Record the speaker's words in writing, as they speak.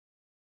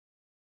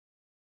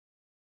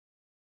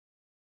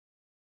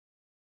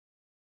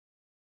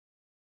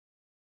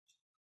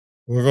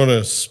We're going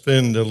to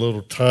spend a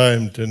little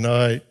time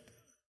tonight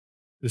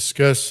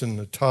discussing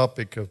the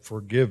topic of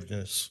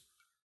forgiveness.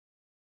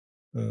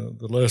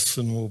 The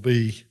lesson will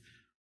be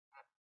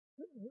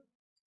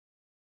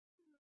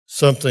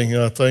something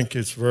I think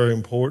is very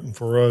important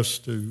for us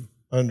to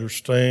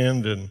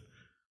understand, and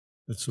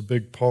it's a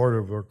big part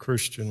of our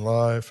Christian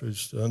life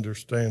is to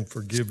understand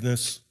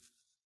forgiveness.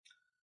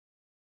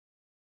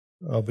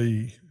 I'll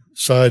be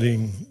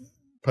citing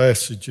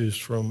passages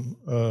from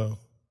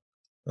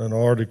an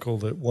article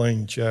that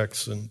Wayne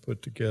Jackson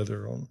put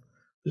together on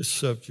this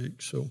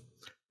subject. So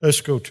let's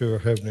go to our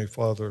Heavenly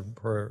Father in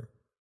prayer.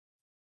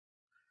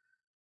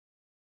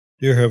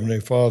 Dear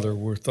Heavenly Father,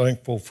 we're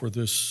thankful for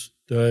this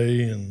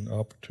day and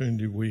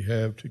opportunity we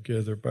have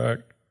together back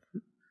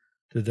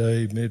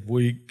today,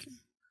 midweek,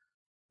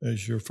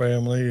 as your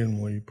family,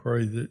 and we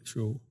pray that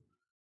you'll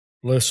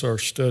bless our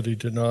study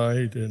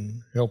tonight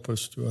and help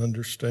us to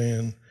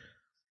understand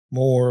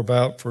more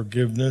about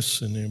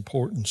forgiveness and the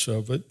importance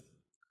of it.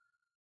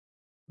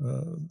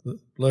 The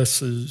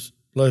blessings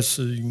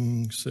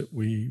that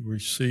we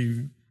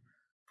receive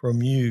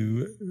from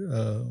you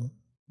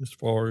as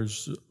far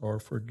as our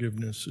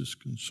forgiveness is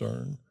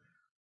concerned.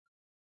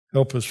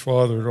 Help us,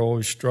 Father, to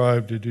always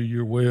strive to do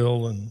your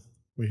will, and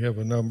we have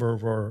a number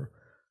of our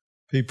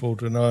people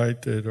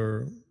tonight that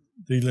are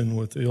dealing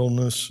with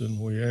illness, and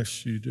we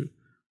ask you to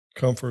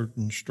comfort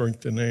and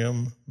strengthen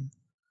them,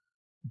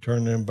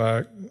 turn them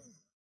back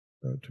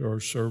to our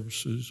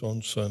services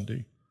on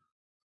Sunday.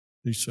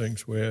 These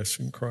things we ask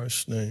in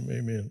Christ's name.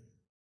 Amen.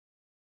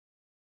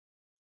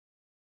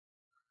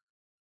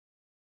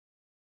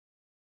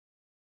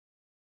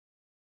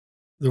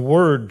 The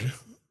word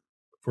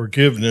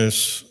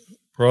forgiveness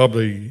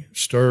probably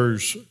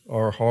stirs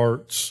our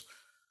hearts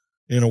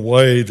in a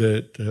way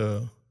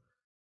that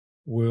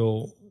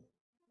will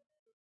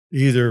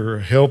either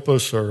help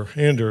us or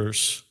hinder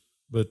us,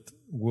 but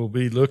we'll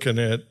be looking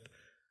at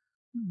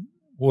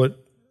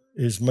what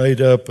is made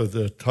up of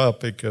the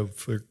topic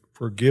of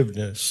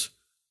forgiveness.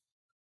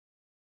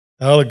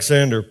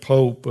 Alexander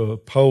Pope, a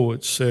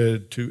poet,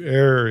 said, "To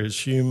err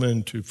is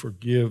human, to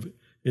forgive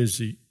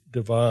is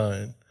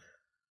divine."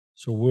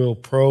 So we'll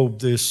probe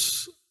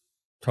this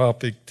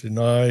topic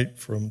tonight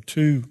from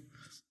two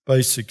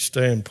basic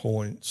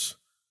standpoints.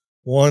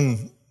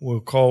 One,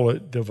 we'll call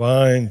it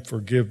divine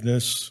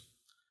forgiveness,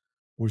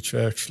 which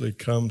actually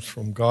comes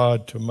from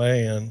God to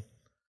man,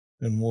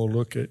 and we'll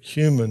look at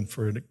human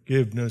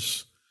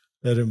forgiveness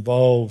that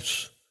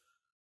involves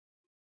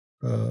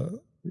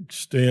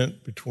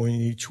extent between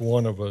each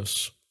one of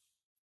us.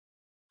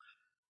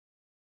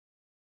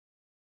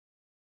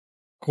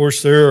 Of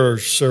course, there are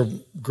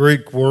some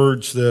Greek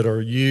words that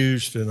are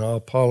used, and I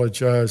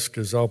apologize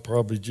because I'll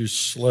probably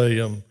just slay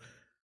them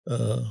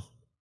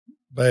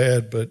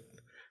bad, but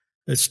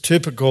it's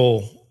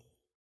typical.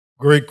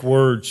 Greek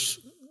words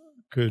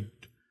could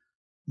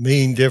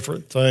mean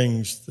different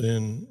things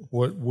than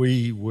what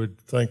we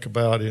would think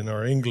about in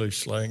our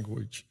English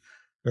language.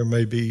 There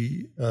may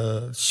be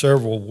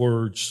several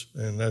words,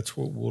 and that's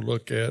what we'll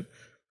look at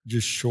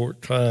just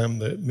short time,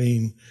 that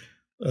mean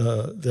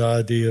the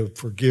idea of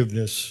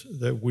forgiveness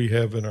that we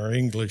have in our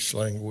English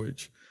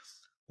language.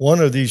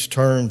 One of these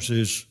terms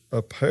is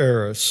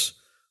aperis,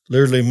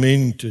 literally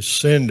meaning to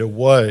send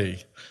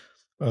away.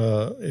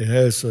 It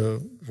has a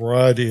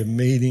variety of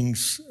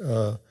meanings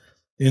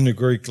in the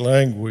Greek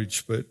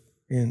language, but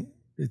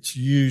it's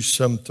used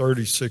some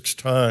 36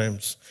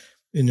 times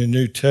in the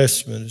New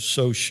Testament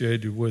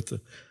associated with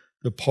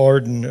the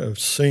pardon of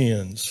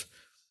sins.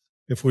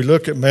 If we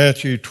look at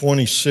Matthew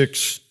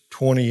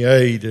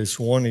 26:28 as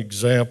one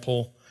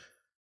example,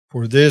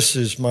 "For this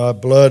is my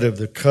blood of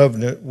the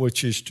covenant,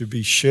 which is to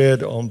be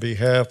shed on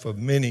behalf of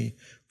many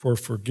for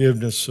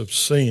forgiveness of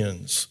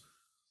sins."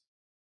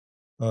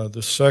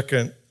 The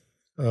second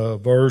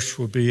verse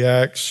would be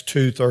Acts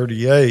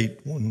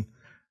 2:38, when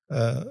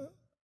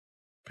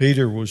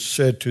Peter was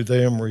said to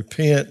them,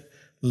 "Repent,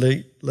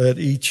 let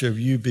each of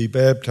you be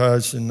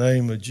baptized in the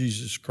name of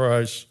Jesus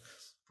Christ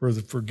for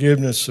the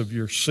forgiveness of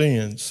your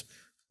sins,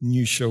 and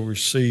you shall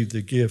receive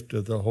the gift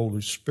of the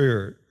Holy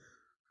Spirit."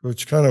 So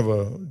it's kind of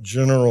a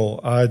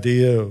general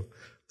idea of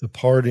the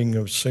parting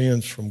of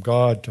sins from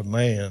God to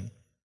man.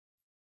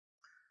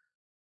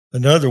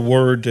 Another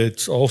word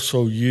that's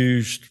also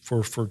used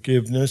for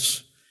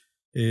forgiveness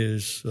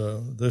is,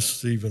 this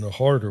is even a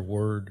harder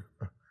word,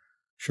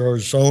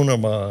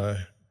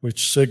 charizomai,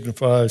 which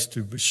signifies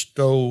to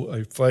bestow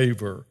a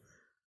favor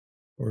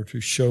or to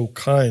show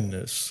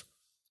kindness.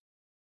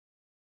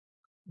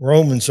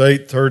 Romans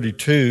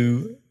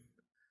 8:32,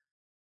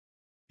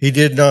 "He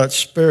did not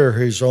spare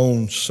his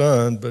own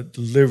son, but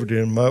delivered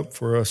him up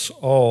for us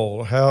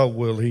all. How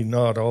will he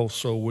not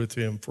also with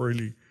him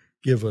freely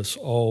give us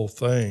all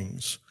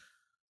things?"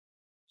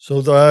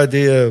 So the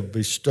idea of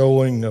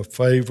bestowing a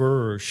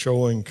favor or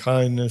showing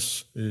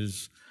kindness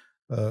is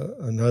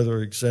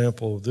another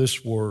example of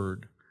this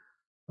word.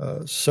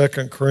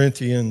 2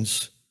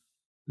 Corinthians,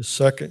 the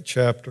 2nd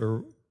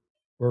chapter,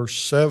 verse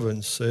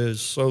 7 says,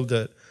 "So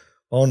that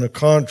on the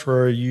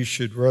contrary, you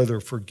should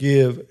rather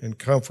forgive and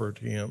comfort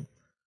him."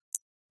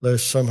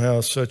 lest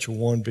somehow such a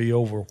one be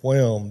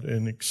overwhelmed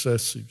in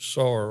excessive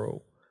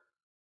sorrow.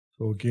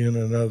 So again,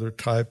 another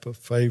type of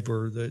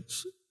favor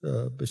that's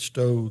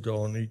bestowed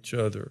on each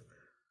other.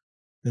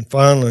 And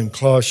finally, in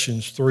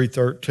Colossians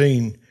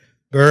 3:13,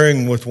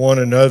 bearing with one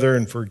another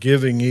and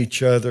forgiving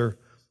each other,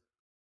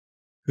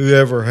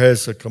 whoever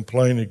has a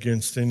complaint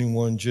against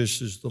anyone,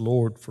 just as the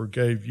Lord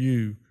forgave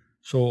you,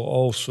 so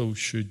also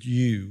should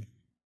you.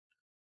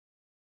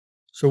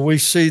 So we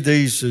see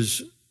these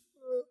as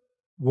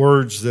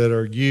words that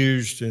are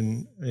used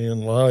in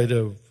light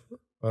of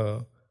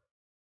the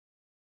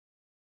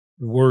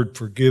word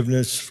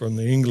forgiveness from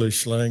the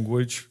English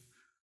language.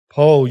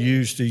 Paul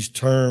used these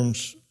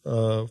terms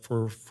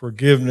for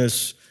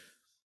forgiveness.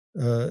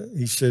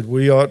 He said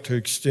we ought to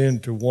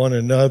extend to one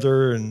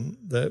another, and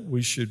that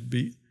we should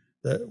be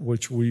that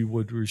which we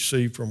would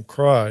receive from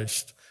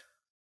Christ.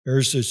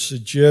 There's a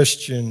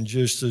suggestion,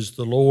 just as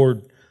the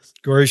Lord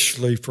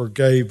graciously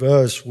forgave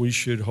us, we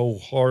should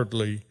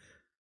wholeheartedly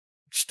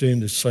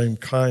extend the same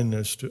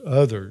kindness to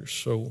others.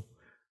 So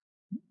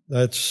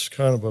that's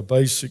kind of a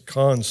basic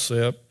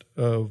concept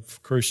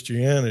of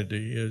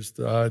Christianity, is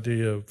the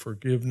idea of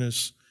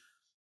forgiveness.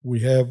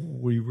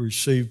 We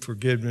receive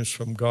forgiveness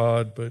from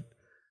God, but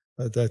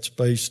that's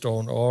based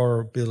on our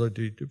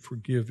ability to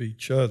forgive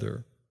each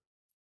other.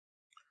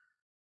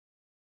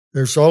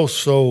 There's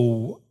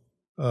also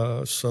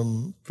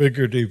some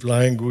figurative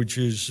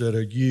languages that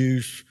are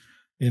used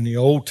in the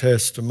Old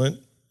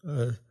Testament.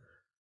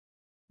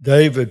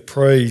 David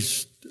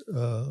praised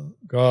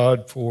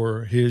God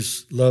for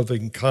his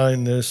loving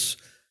kindness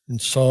in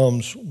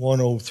Psalms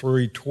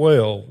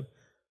 103:12.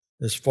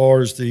 As far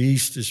as the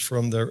east is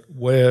from the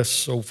west,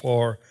 so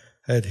far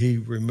had he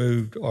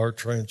removed our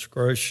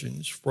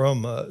transgressions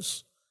from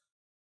us.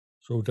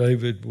 So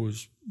David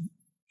was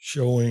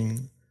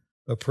showing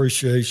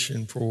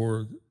appreciation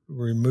for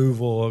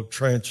removal of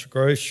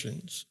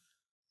transgressions.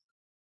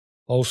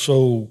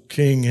 Also,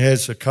 King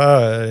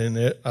Hezekiah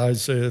in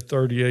Isaiah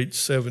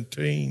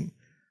 38:17,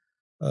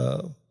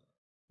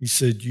 he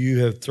said, "You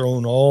have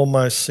thrown all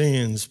my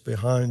sins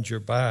behind your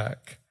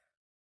back."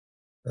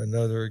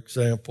 Another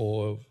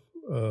example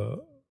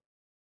of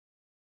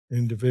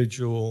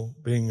individual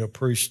being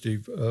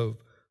appreciative of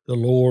the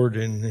Lord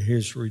and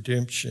his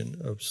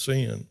redemption of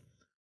sin.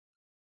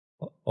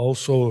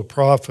 Also, the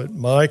prophet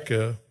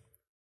Micah,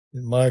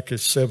 in Micah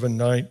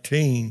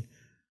 7:19,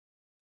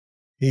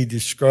 he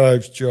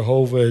describes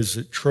Jehovah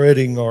as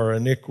treading our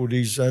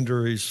iniquities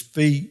under his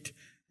feet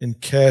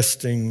and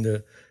casting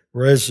the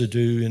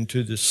residue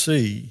into the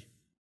sea.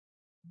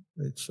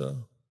 It's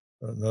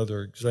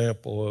another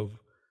example of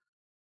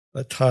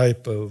a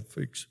type of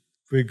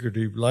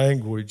figurative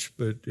language,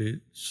 but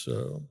it's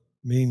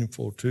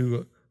meaningful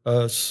to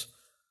us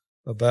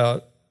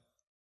about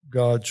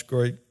God's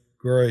great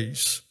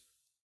grace.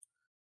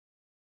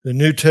 The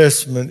New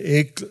Testament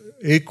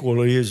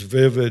equally is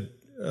vivid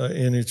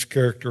in its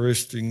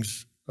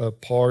characteristics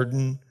of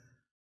pardon.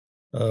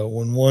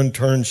 When one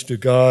turns to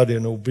God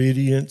in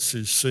obedience,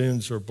 his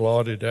sins are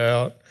blotted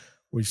out.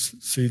 We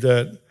see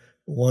that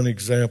one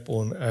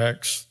example in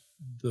Acts,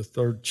 the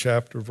 3rd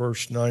chapter,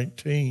 verse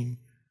 19. It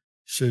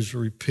says,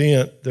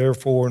 "Repent,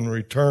 therefore, and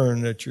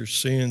return, that your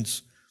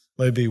sins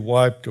may be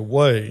wiped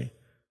away,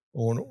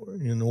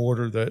 in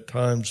order that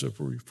times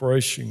of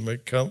refreshing may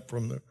come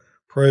from the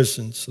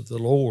presence of the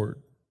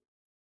Lord."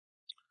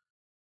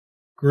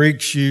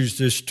 Greeks use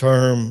this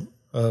term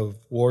of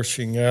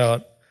washing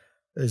out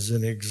as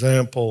an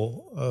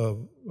example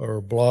of,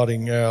 or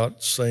blotting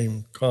out,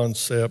 same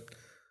concept,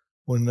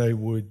 when they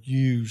would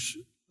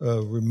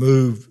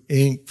remove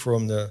ink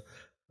from the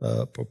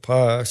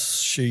papyrus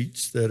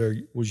sheets that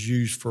was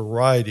used for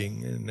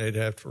writing, and they'd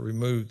have to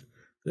remove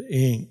the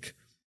ink,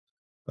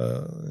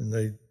 and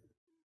they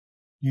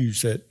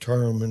use that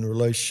term in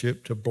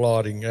relationship to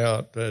blotting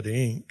out that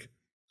ink.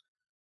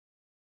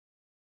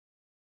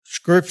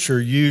 Scripture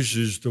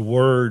uses the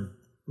word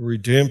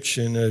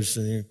redemption as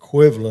an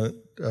equivalent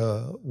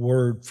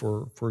word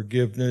for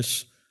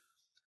forgiveness.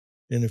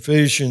 In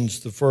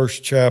Ephesians, the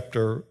 1st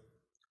chapter,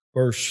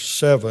 verse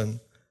 7,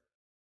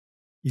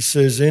 he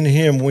says, "In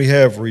him we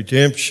have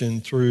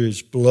redemption through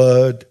his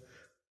blood,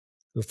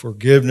 the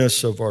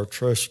forgiveness of our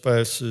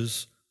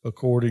trespasses,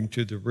 according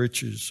to the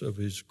riches of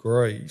his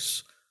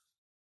grace."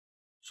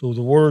 So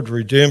the word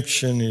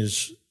redemption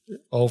is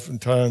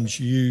oftentimes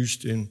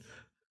used in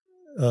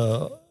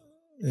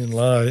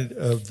light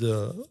of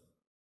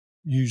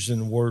using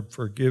the word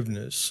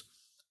forgiveness.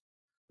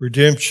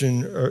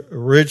 Redemption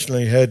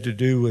originally had to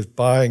do with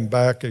buying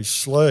back a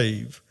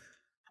slave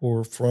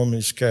from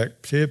his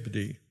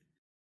captivity.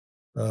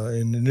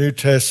 In the New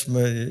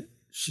Testament, it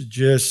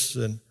suggests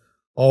an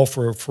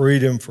offer of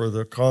freedom for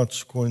the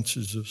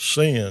consequences of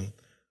sin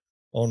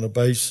on the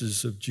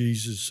basis of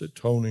Jesus'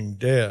 atoning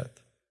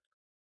death.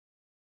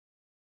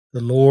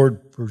 The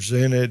Lord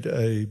presented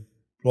a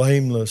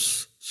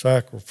blameless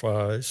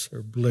sacrifice,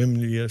 or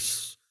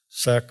blameless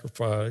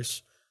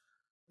sacrifice,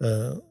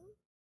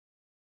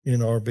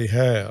 in our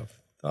behalf.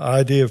 The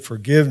idea of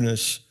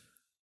forgiveness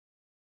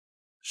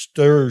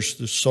stirs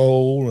the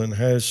soul and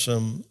has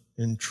some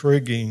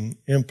intriguing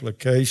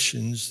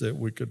implications that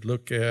we could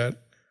look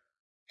at.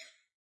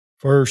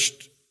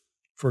 First,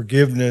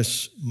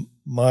 forgiveness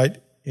might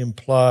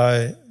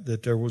imply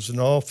that there was an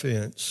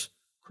offense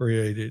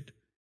created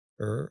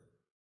or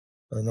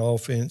an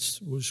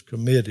offense was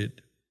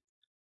committed.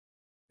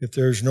 If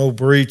there's no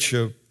breach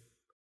of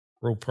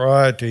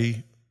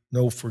propriety,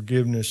 no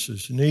forgiveness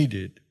is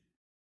needed.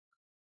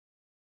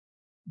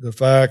 The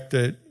fact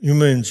that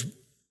humans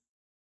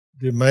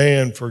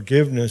demand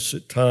forgiveness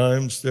at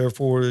times,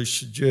 therefore they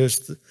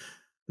suggest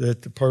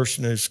that the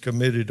person has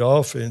committed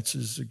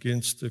offenses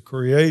against the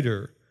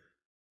Creator.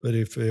 But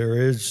if there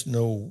is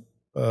no,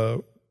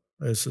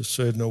 as I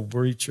said, no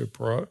breach of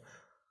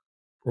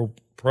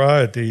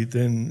propriety,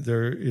 then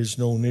there is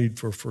no need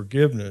for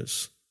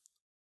forgiveness.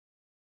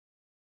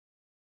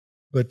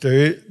 But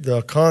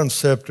the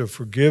concept of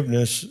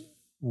forgiveness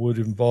would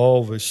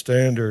involve a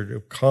standard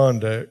of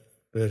conduct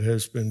that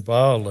has been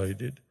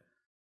violated.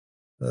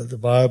 The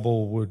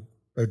Bible would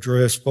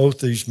address both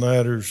these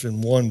matters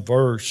in one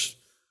verse.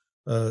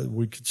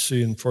 We could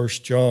see in 1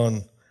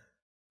 John,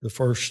 the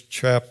first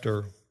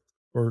chapter,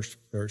 1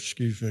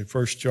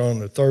 John,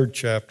 the third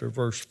chapter,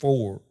 verse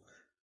 4.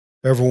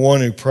 Everyone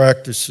who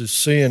practices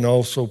sin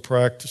also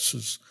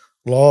practices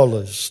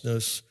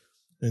lawlessness,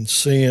 and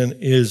sin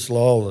is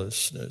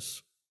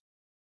lawlessness.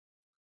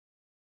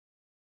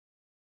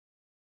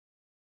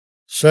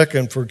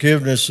 Second,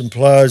 forgiveness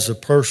implies a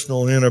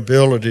personal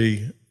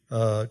inability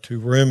to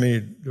remedy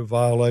the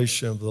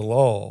violation of the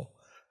law.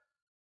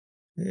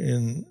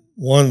 In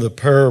one of the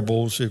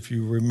parables, if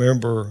you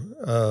remember,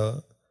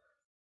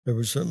 there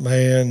was a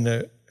man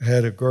that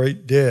had a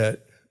great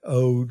debt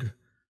owed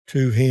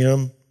to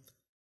him.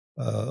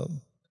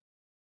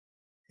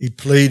 He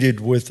pleaded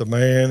with the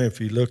man. If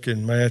you look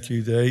in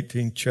Matthew, the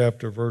 18th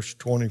chapter, verse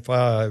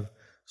 25,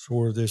 is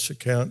where this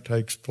account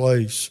takes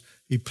place.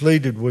 He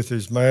pleaded with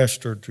his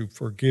master to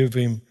forgive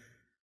him,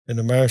 and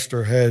the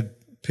master had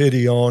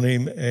pity on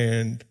him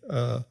and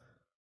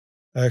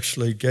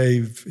actually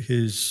gave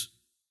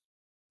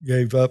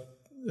up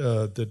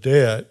the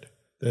debt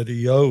that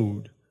he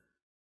owed.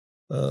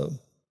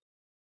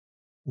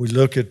 We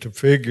look at the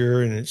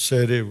figure, and it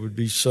said it would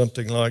be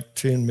something like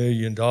 $10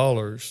 million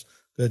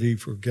that he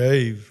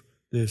forgave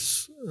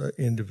this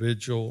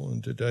individual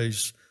in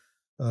today's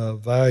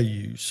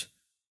values.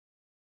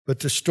 But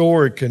the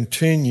story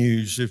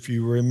continues. If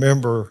you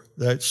remember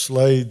that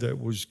slave that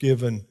was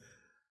given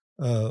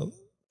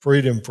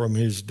freedom from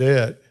his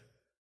debt,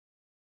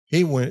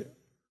 he went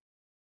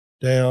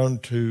down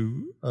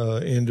to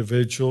an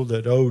individual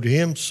that owed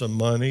him some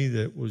money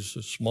that was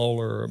a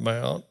smaller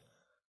amount,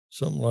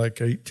 something like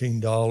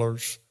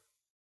 $18.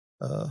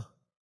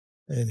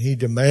 And he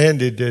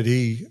demanded that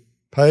he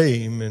pay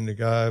him, and the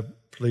guy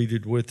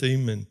pleaded with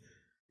him, and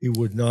he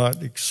would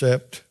not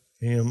accept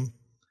him,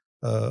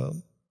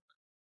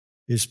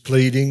 his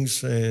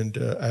pleadings, and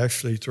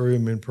actually threw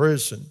him in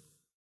prison.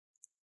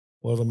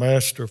 Well, the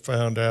master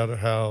found out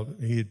how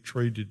he had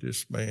treated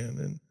this man,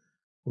 and of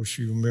course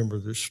you remember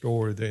the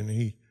story. Then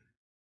he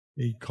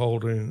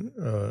called in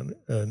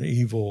an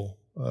evil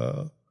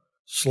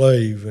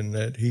slave, and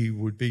that he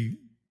would be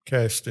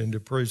cast into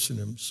prison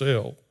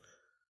himself.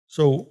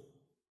 So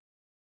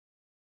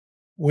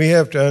we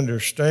have to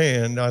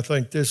understand, I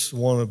think this is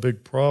one of the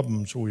big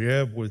problems we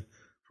have with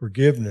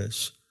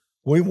forgiveness.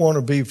 We want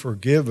to be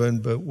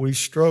forgiven, but we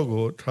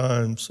struggle at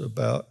times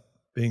about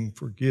being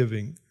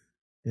forgiving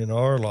in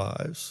our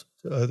lives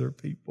to other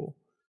people.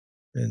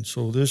 And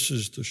so this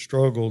is the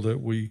struggle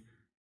that we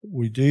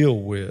deal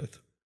with.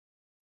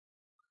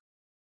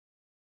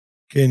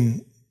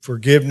 Can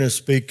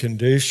forgiveness be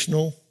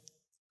conditional?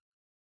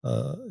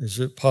 Is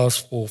it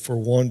possible for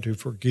one to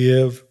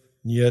forgive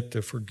and yet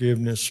the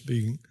forgiveness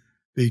be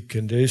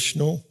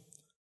conditional?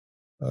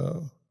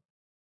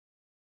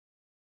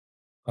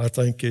 I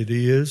think it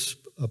is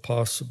a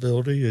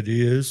possibility. It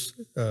is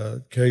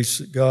a case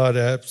that God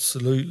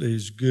absolutely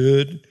is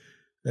good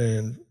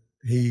and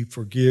He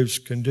forgives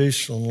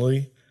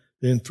conditionally.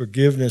 Then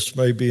forgiveness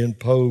may be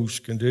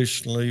imposed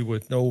conditionally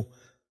with no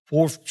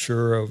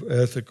forfeiture of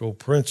ethical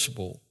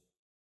principle.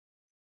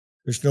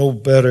 There's no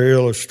better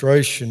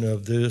illustration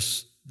of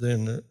this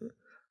than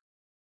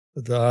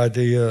the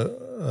idea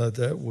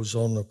that was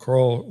on the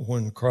cross.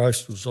 When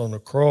Christ was on the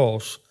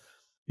cross,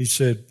 He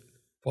said,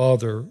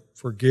 "Father,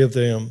 forgive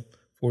them,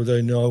 for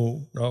they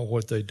know not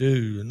what they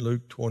do," in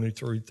Luke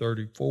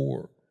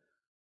 23:34.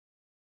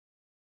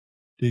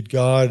 Did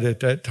God at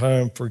that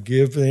time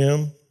forgive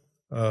them,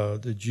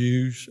 the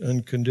Jews,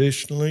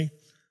 unconditionally?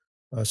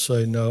 I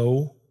say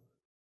no.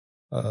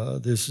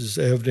 This is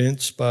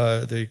evidenced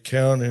by the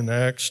account in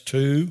Acts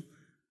 2,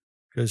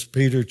 because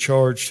Peter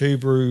charged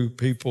Hebrew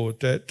people at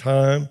that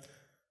time,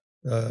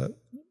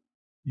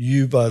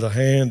 "You by the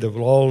hand of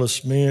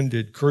lawless men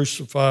did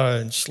crucify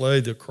and slay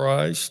the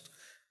Christ,"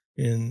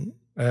 in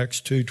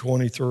Acts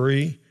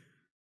 2:23.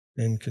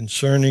 And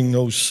concerning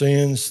those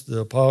sins,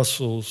 the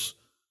apostles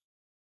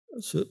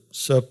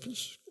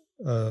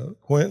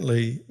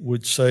subsequently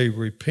would say,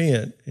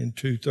 "Repent," in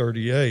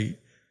 2:38.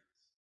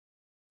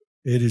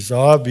 It is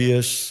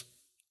obvious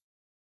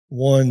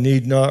one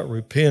need not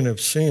repent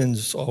of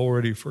sins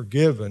already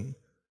forgiven.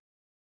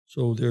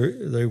 So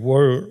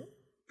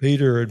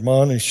Peter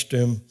admonished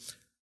them,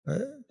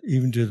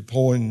 even to the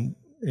point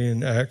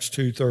in Acts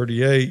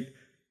 2:38,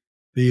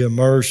 be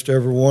immersed,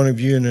 every one of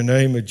you, in the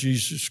name of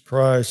Jesus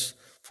Christ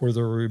for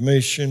the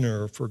remission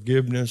or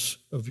forgiveness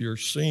of your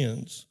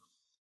sins.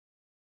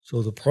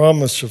 So the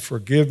promise of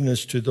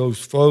forgiveness to those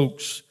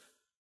folks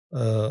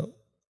due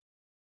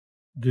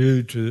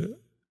to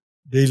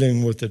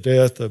dealing with the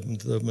death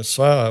of the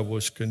Messiah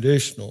was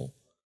conditional.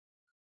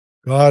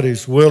 God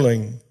is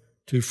willing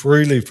to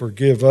freely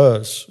forgive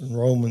us. In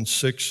Romans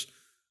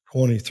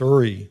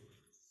 6:23,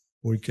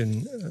 we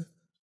can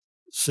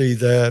see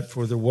that,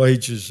 for the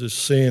wages of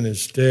sin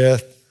is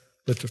death,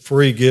 but the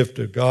free gift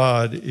of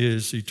God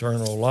is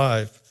eternal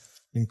life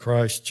in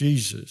Christ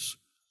Jesus.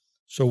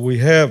 So we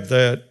have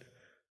that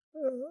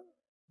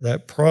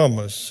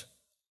promise,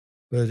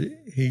 but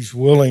he's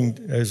willing,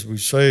 as we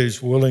say,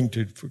 he's willing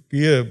to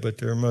forgive, but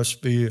there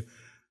must be an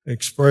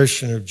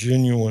expression of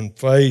genuine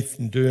faith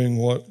in doing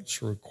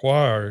what's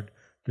required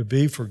to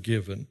be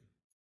forgiven.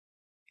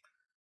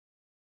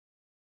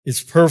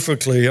 It's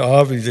perfectly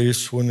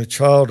obvious when a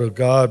child of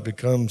God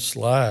becomes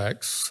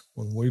lax,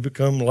 when we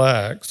become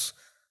lax,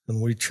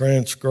 and we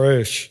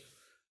transgress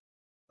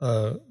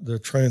the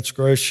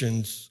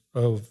transgressions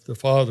of the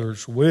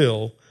Father's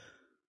will,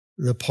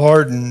 the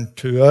pardon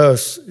to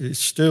us is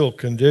still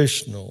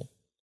conditional.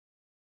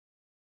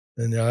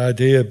 And the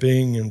idea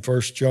being in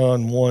 1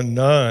 John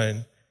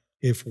 1:9,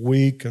 if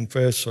we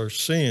confess our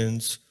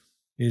sins,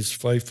 he is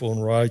faithful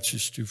and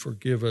righteous to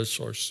forgive us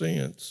our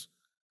sins.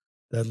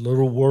 That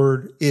little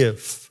word,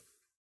 if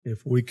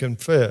we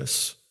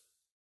confess,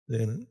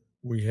 then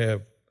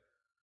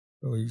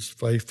he's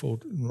faithful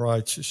and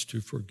righteous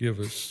to forgive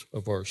us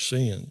of our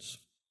sins.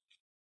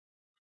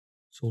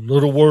 So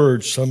little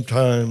words,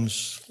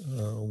 sometimes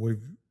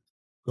we've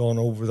gone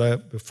over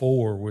that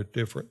before with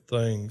different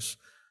things,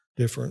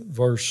 different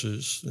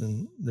verses,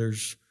 and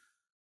there's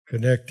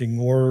connecting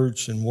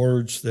words and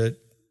words that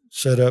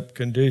set up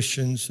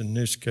conditions. In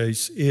this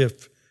case,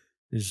 if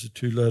is a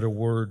two-letter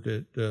word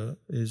that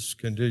is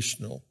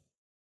conditional.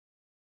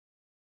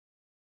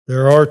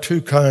 There are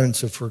two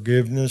kinds of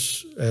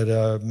forgiveness that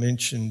I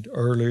mentioned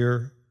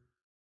earlier.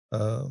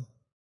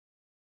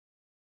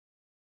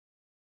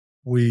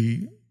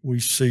 We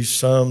see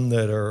some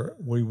that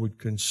we would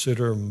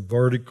consider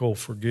vertical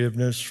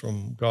forgiveness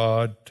from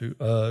God to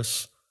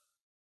us.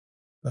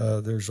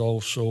 There's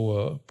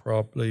also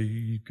probably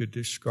you could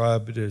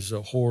describe it as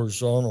a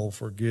horizontal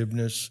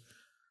forgiveness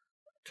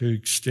to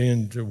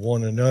extend to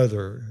one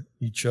another,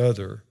 each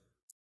other.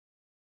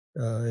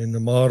 In the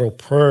model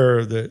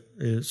prayer that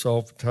is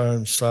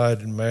oftentimes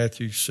cited in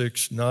Matthew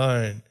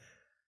 6:9,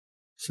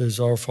 says,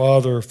 Our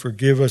Father,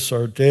 forgive us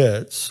our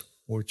debts,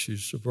 which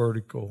is a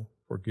vertical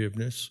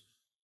forgiveness,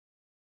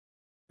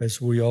 as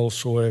we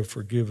also have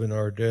forgiven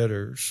our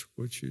debtors,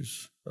 which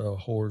is a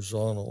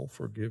horizontal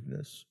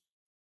forgiveness.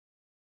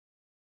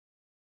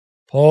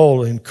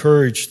 Paul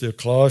encouraged the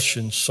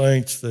Colossian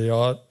saints they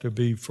ought to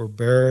be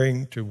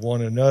forbearing to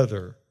one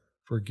another,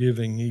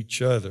 forgiving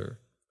each other.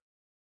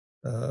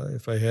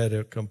 If they had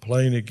a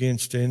complaint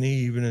against any,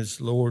 even as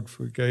the Lord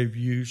forgave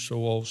you,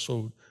 so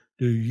also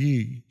do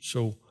ye.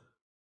 So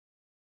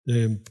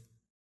the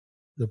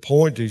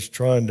point he's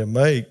trying to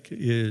make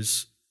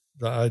is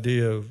the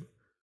idea of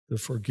the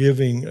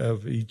forgiving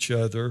of each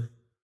other.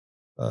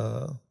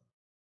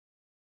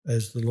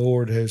 As the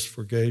Lord has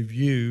forgave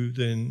you,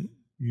 then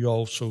you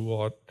also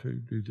ought to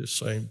do the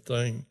same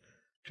thing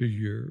to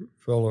your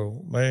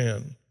fellow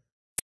man.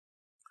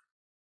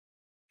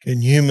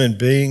 Can human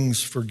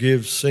beings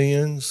forgive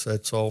sins?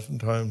 That's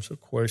oftentimes a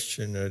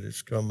question that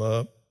has come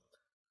up.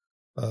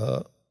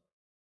 The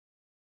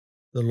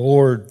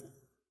Lord,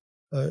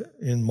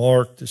 in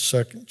Mark, the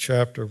 2nd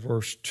chapter,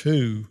 verse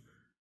 2,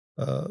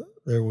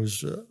 there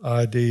was an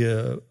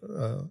idea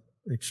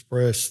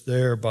expressed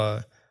there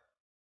by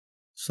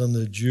some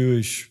of the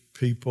Jewish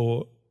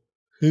people,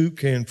 who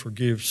can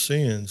forgive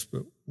sins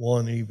but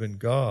one, even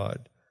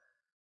God?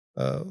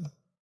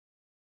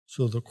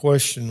 So the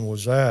question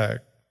was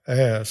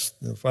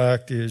asked. The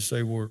fact is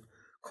they were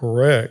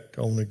correct.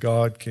 Only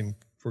God can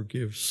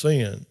forgive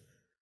sin.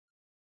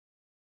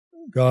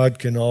 God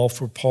can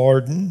offer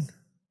pardon.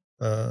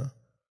 A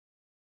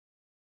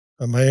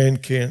man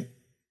can't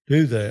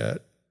do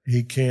that.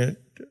 He can't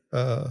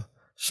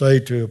say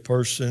to a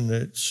person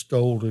that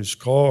stole his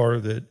car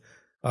that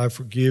I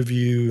forgive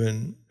you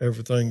and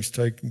everything's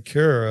taken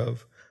care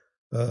of.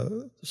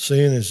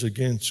 Sin is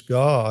against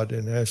God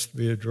and has to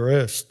be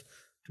addressed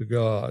to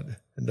God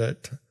at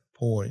that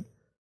point.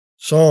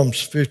 Psalms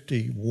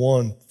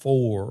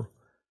 51:4,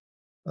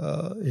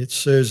 it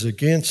says,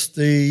 Against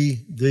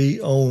thee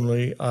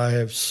only, I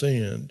have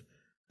sinned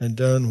and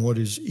done what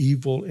is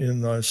evil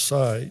in thy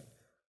sight,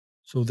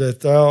 so that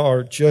thou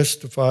art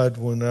justified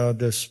when thou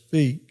dost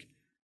speak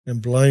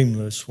and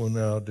blameless when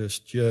thou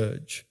dost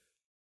judge.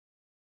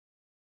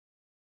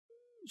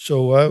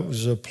 So that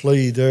was a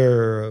plea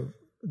there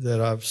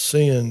that I've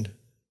sinned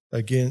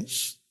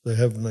against the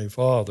Heavenly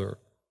Father.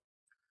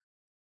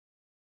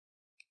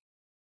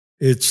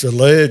 It's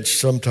alleged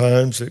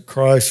sometimes that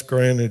Christ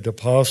granted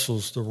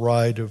apostles the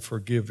right of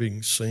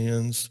forgiving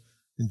sins.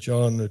 In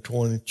John the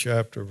 20th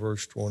chapter,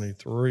 verse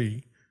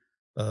 23,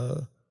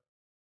 the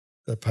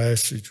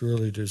passage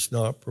really does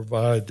not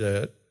provide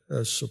that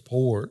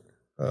support.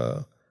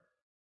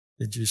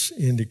 It just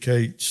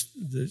indicates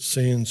that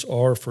sins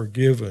are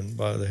forgiven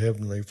by the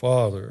Heavenly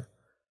Father.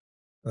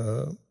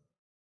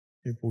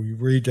 If we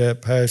read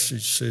that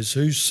passage, it says,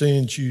 whose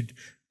sins you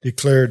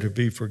declare to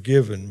be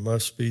forgiven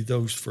must be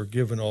those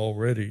forgiven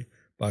already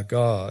by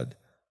God.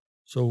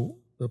 So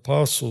the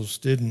apostles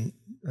didn't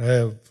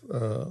have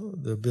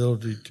the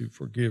ability to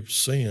forgive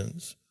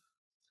sins.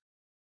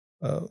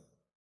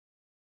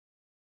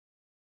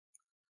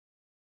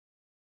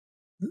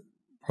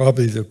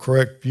 Probably the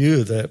correct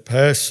view of that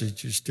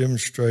passage is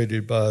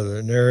demonstrated by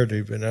the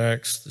narrative in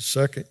Acts, the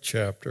 2nd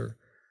chapter.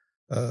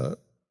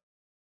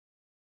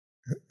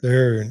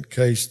 There, in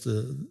case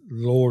the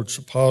Lord's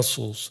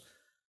apostles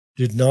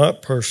did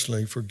not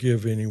personally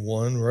forgive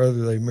anyone,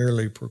 rather they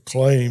merely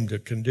proclaimed a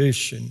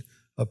condition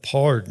of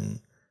pardon.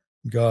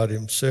 God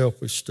himself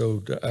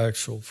bestowed the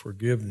actual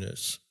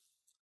forgiveness.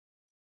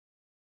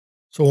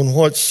 So in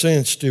what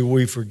sense do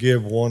we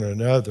forgive one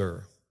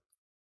another?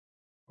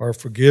 Our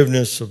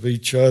forgiveness of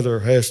each other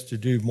has to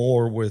do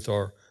more with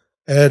our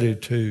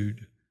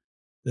attitude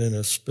than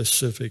a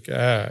specific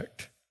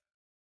act.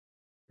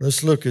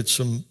 Let's look at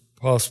some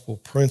possible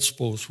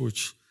principles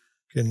which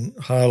can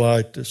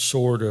highlight the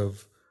sort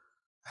of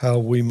how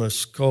we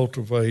must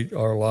cultivate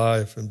our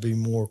life and be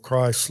more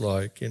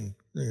Christ-like in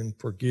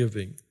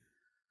forgiving.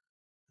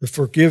 The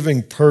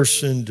forgiving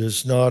person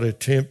does not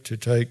attempt to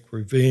take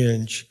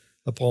revenge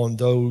upon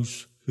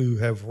those who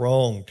have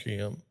wronged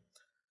him.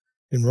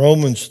 In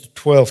Romans, the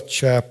 12th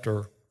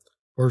chapter,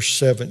 verse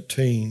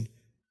 17,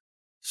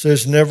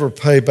 says, never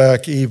pay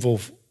back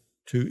evil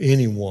to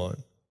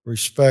anyone.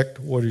 Respect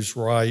what is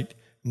right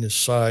in the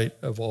sight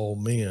of all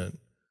men.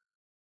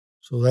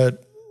 So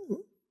that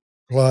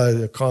applies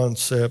the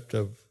concept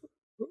of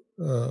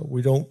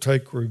we don't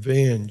take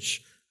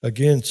revenge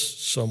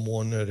against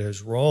someone that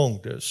has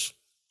wronged us.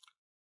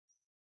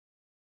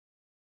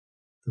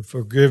 The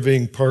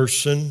forgiving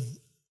person,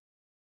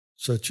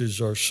 such as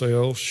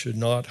ourselves, should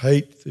not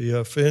hate the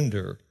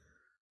offender.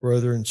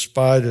 Rather, in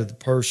spite of the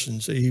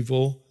person's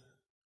evil,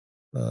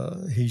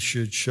 he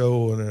should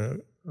show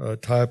a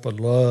type of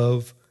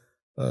love,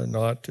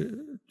 not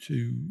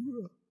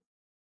to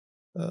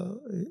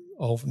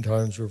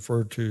oftentimes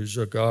referred to as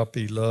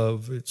agape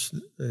love.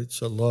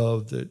 It's a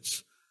love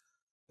that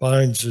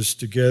binds us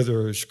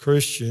together as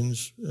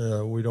Christians.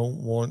 We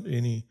don't want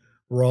any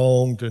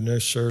wrong to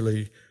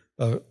necessarily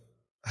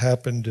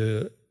happen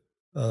to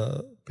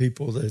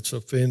people that's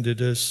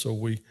offended us, so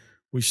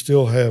we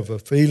still have a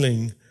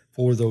feeling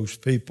for those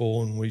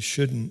people, and we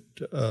shouldn't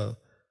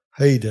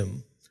hate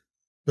them.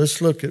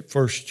 Let's look at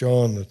 1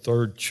 John, the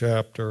 3rd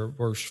chapter,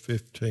 verse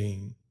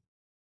 15.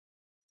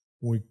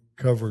 We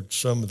covered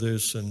some of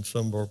this in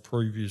some of our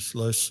previous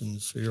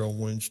lessons here on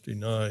Wednesday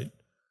night.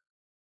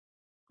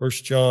 1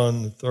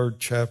 John, the 3rd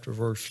chapter,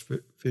 verse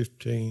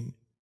 15.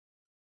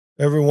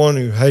 Everyone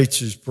who hates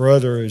his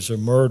brother is a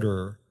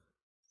murderer,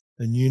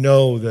 and you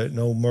know that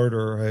no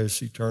murderer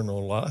has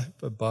eternal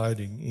life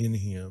abiding in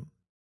him.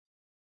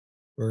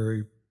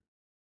 Very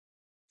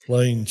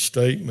plain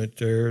statement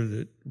there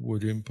that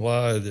would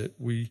imply that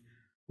we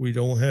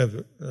don't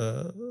have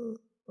a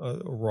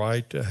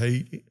right to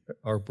hate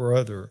our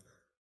brother.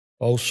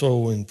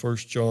 Also in 1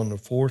 John, the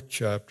 4th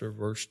chapter,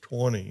 verse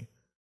 20,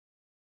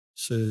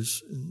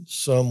 says,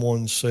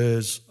 someone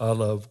says, I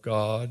love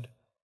God,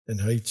 and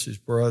hates his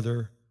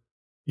brother,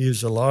 he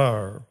is a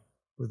liar.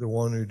 For the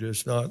one who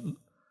does not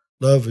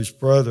love his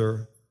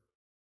brother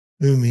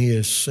whom he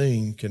has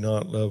seen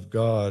cannot love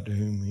God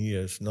whom he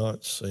has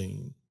not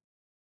seen.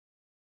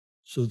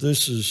 So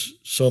this is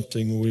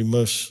something we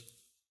must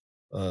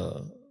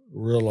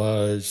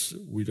realize.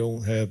 We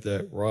don't have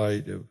that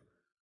right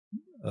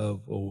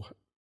of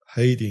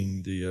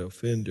hating the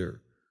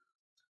offender.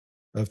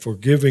 A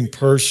forgiving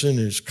person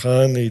is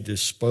kindly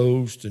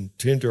disposed and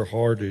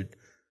tender-hearted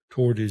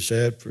toward his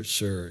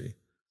adversary.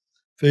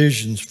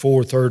 Ephesians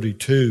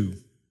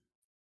 4:32,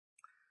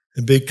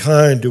 and be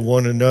kind to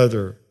one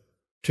another,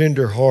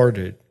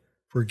 tender-hearted,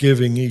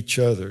 forgiving each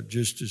other,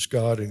 just as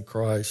God in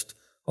Christ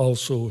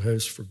also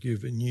has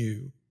forgiven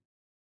you.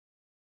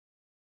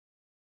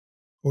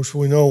 Of course,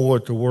 we know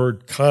what the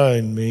word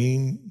kind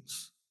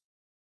means,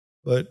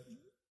 but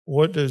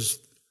what does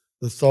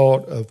the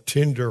thought of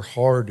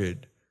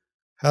tender-hearted,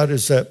 how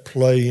does that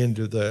play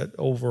into that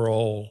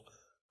overall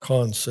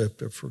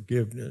concept of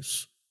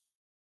forgiveness?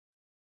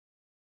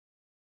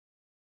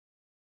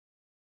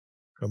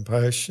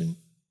 Compassion?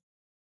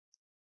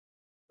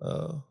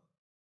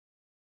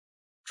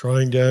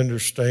 Trying to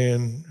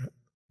understand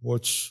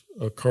what's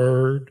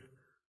occurred,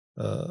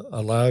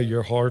 allow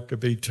your heart to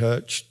be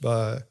touched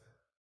by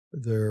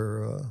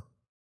their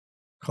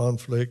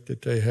conflict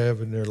that they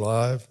have in their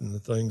life and the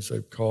things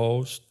they've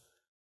caused.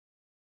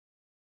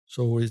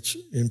 So it's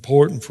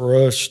important for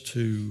us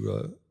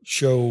to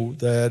show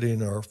that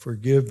in our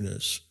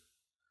forgiveness.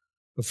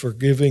 A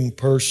forgiving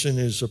person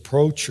is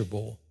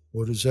approachable.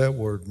 What does that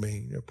word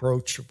mean?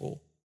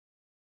 Approachable.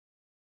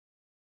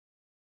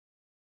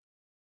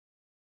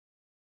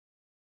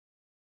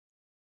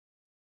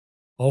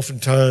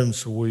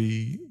 Oftentimes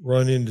we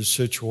run into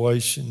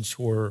situations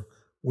where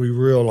we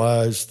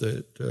realize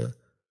that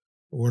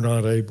we're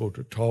not able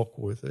to talk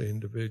with an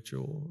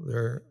individual.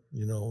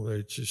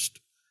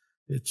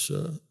 It's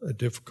a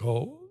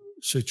difficult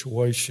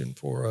situation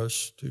for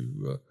us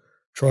to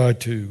try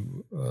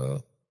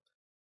to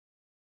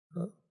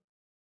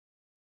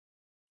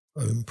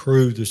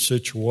improve the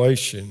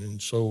situation.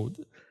 And so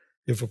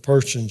if a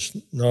person's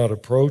not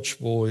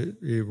approachable, it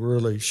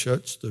really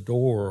shuts the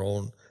door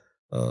on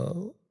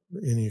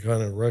any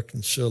kind of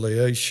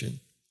reconciliation.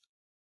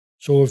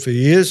 So if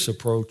he is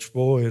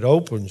approachable, it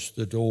opens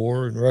the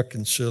door and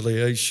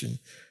reconciliation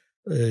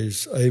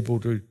is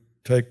able to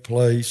take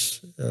place,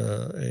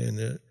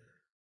 and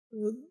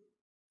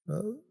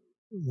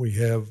we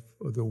have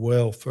the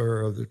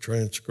welfare of the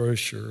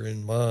transgressor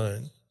in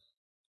mind.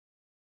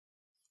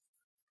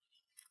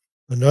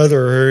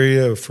 Another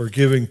area, a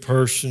forgiving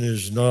person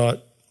is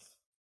not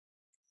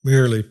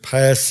merely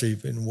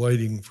passive in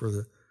waiting for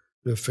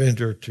the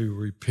offender to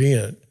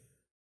repent.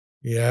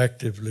 He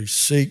actively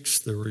seeks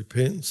the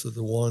repentance of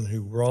the one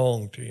who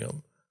wronged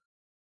him.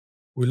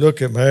 We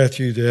look at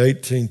Matthew, the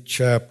 18th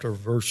chapter,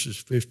 verses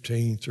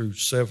 15 through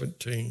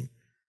 17.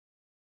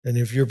 And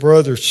if your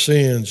brother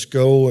sins,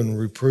 go and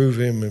reprove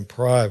him in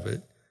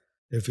private.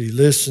 If he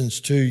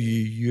listens to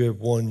you, you have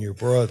won your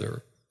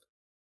brother.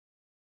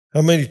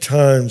 How many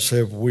times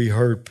have we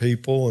heard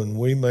people, and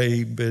we may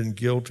have been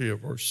guilty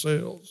of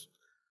ourselves,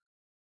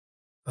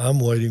 I'm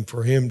waiting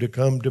for him to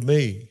come to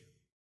me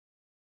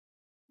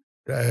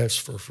to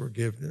ask for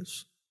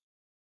forgiveness.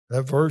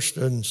 That verse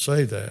doesn't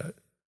say that.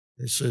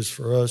 It says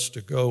for us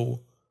to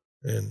go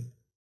and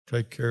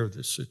take care of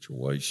the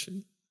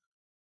situation.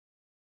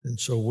 And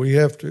so we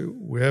have to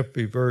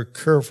be very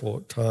careful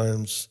at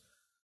times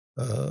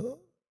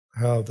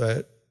how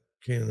that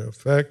can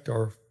affect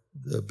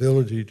the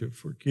ability to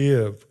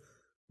forgive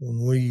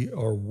when we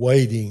are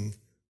waiting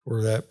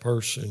for that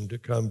person to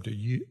come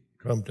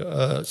to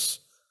us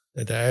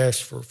and to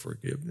ask for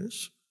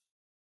forgiveness.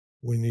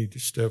 We need to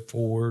step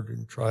forward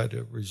and try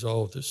to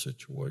resolve the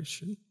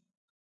situation.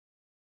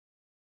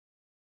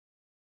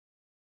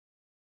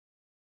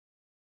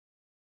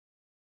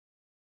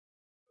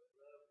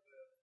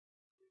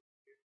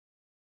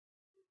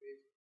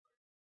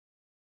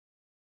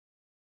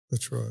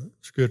 That's right.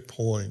 It's a good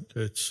point.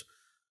 It's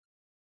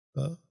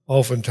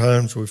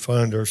oftentimes we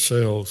find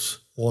ourselves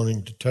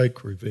wanting to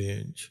take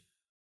revenge,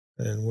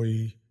 and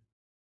we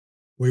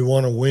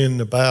want to win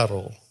the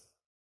battle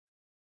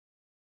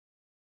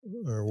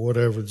or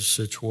whatever the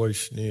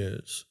situation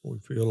is. We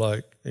feel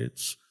like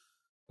it's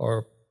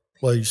our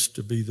place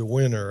to be the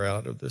winner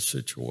out of the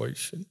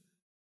situation,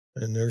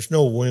 and there's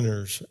no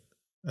winners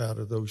out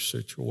of those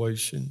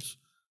situations.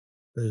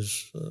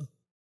 As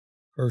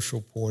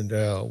Herschel pointed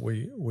out,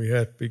 we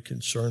have to be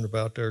concerned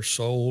about their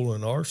soul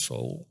and our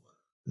soul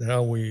and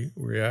how we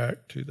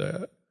react to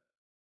that.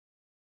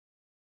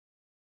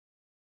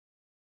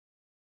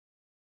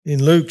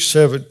 In Luke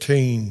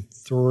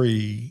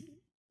 17:3,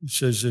 he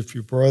says, if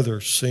your brother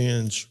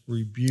sins,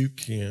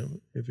 rebuke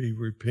him. If he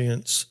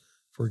repents,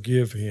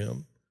 forgive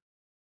him.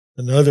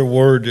 Another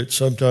word that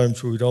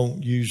sometimes we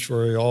don't use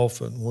very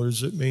often. What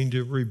does it mean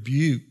to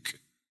rebuke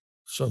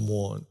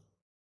someone?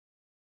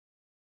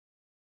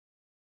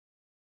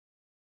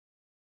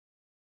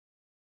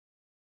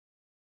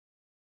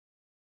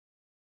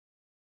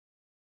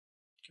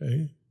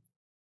 Okay.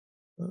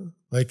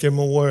 Make them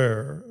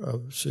aware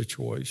of the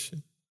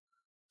situation.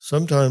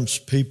 Sometimes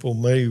people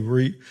may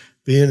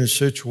be in a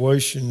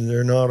situation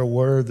they're not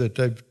aware that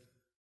they've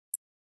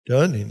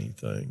done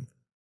anything.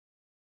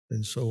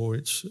 And so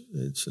it's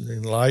an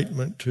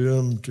enlightenment to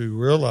them to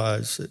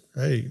realize that,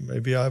 hey,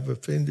 maybe I've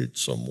offended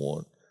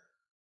someone.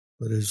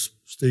 But as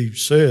Steve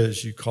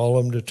says, you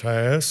call them to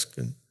task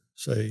and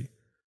say,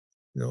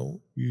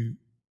 you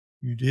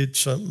did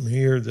something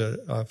here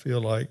that I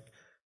feel like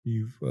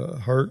you've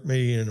hurt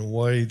me in a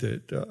way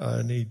that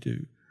I need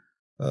to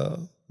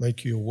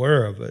make you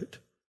aware of it.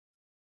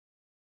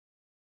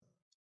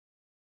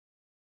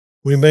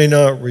 We may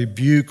not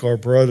rebuke our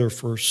brother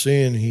for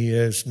sin he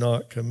has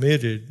not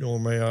committed, nor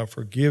may I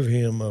forgive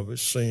him of a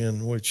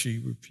sin which he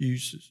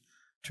refuses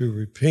to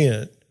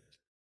repent.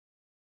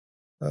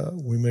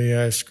 We may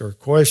ask our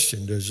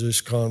question, does this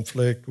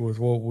conflict with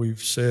what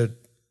we've said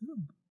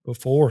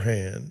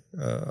beforehand?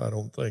 I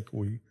don't think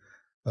we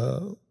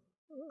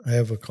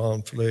have a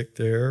conflict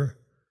there.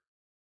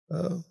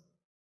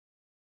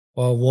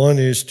 While one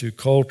is to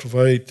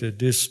cultivate the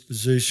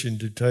disposition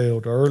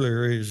detailed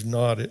earlier, he is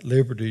not at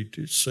liberty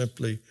to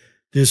simply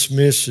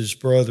dismiss his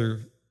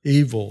brother's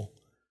evil,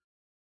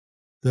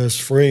 thus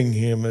freeing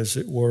him, as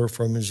it were,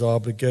 from his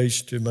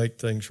obligation to make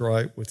things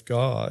right with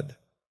God.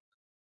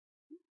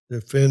 The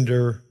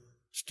offender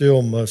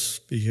still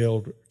must be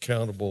held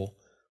accountable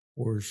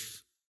for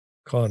his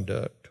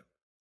conduct.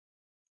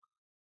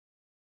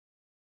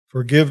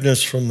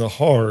 Forgiveness from the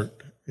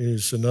heart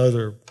is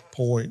another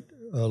point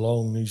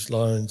along these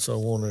lines I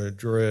want to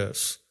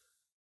address.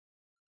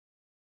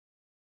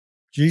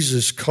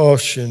 Jesus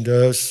cautioned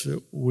us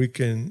that we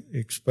can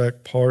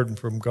expect pardon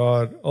from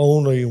God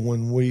only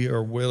when we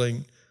are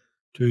willing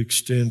to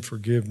extend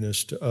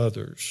forgiveness to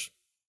others.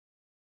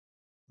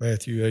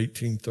 Matthew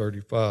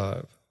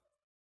 18:35.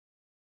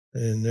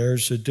 And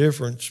there's a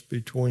difference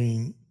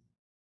between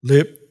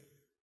lip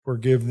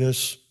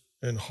forgiveness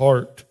and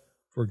heart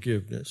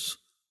forgiveness.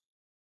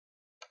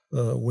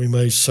 We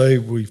may say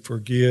we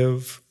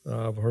forgive.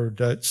 I've heard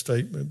that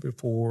statement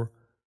before.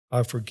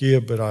 I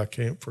forgive, but I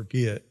can't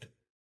forget.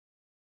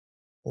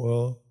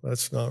 Well,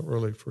 that's not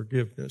really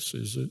forgiveness,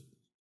 is it?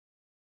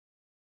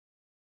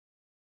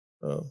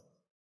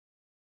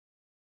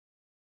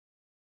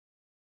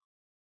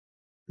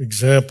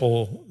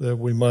 Example that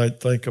we might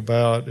think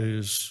about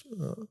is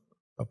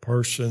a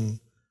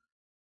person,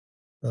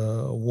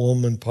 a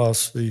woman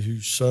possibly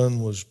whose son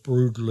was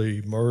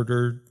brutally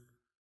murdered,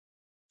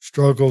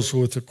 struggles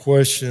with the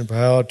question of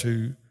how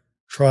to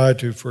try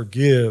to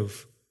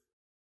forgive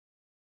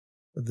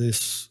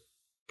this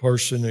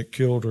person that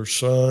killed her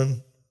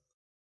son.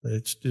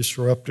 It's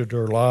disrupted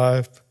her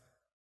life.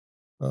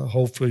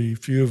 Hopefully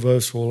few of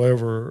us will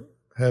ever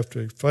have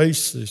to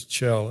face this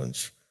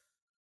challenge.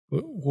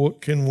 But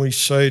what can we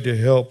say to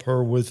help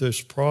her with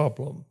this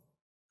problem?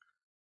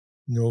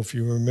 You know, if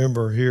you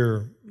remember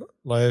here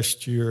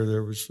last year,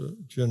 there was a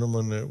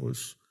gentleman that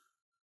was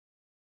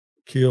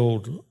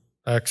killed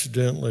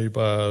accidentally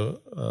by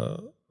a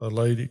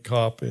lady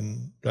cop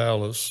in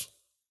Dallas.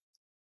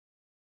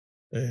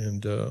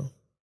 And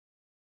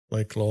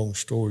make a long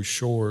story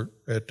short,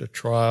 at the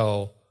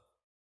trial,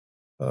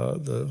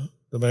 the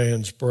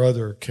man's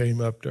brother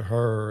came up to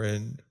her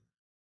and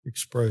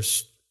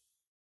expressed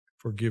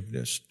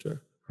forgiveness to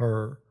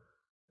her.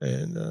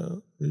 And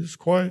it was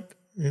quite,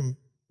 it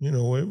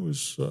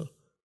was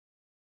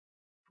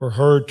for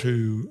her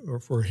to, or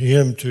for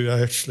him to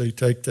actually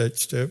take that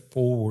step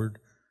forward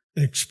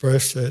and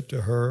express that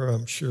to her.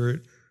 I'm sure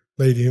it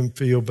made him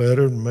feel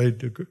better and made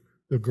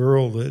the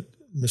girl that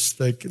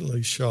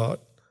mistakenly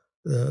shot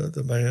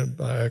the man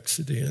by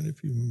accident,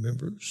 if you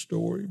remember the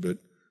story. But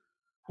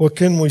what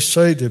can we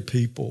say to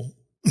people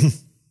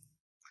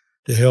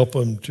to help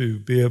them to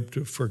be able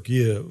to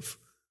forgive?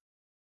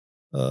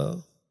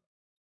 I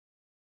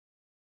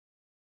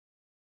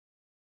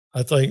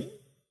think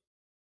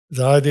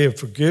the idea of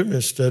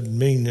forgiveness doesn't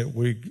mean that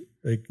we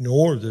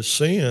ignore the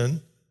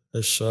sin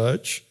as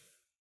such.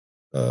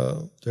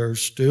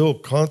 There's still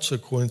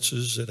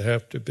consequences that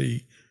have to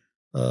be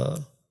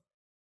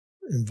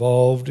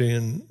involved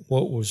in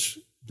what was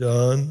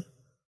done.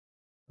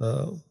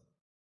 The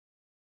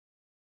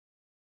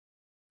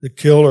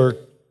killer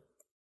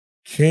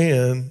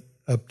can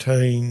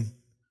obtain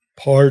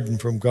pardon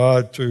from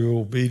God through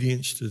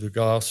obedience to the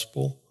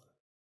gospel,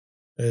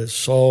 as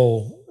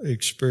Saul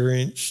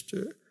experienced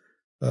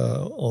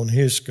on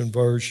his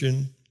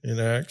conversion in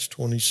Acts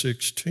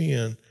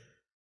 26:10.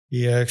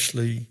 He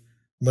actually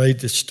made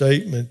the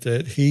statement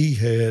that he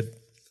had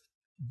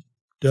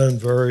done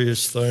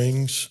various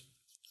things.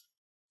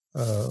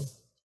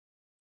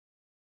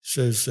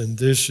 Says, and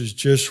this is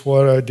just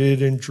what I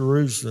did in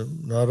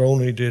Jerusalem. Not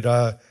only did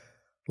I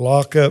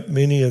lock up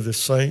many of the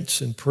saints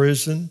in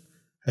prison,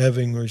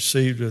 having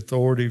received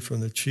authority from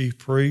the chief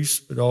priests,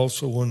 but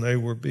also when they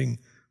were being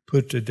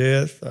put to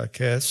death, I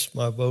cast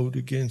my vote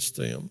against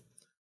them.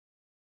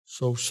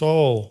 So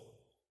Saul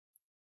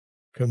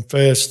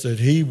confessed that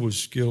he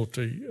was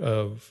guilty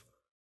of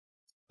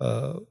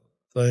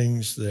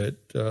things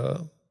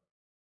that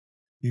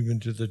even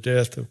to the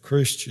death of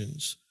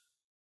Christians.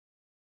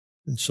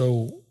 And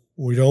so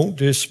we don't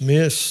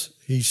dismiss,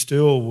 he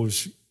still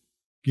was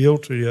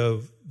guilty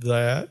of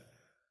that,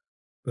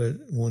 but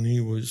when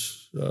he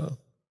was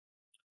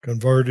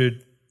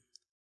converted,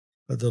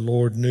 the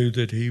Lord knew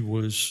that he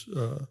was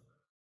going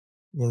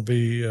to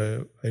be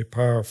a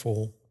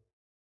powerful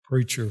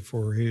preacher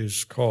for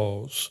his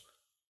cause.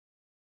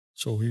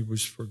 So he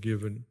was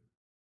forgiven.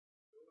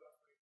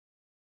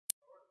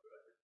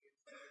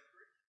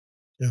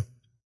 Yeah.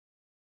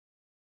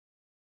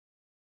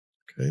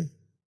 Okay.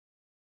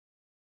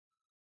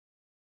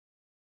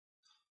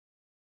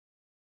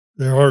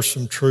 There are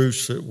some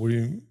truths that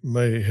we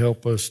may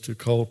help us to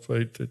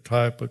cultivate the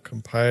type of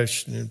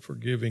compassion and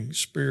forgiving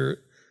spirit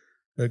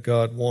that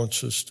God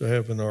wants us to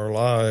have in our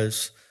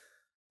lives.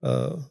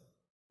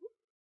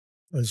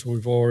 As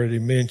we've already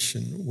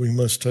mentioned, we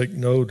must take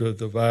note of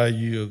the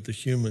value of the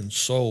human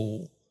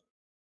soul,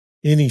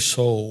 any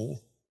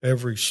soul,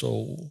 every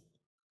soul.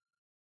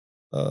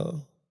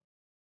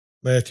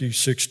 Matthew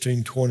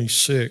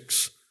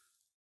 16:26.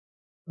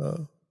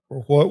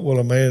 For what will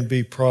a man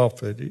be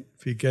profit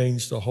if he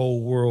gains the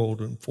whole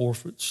world and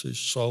forfeits his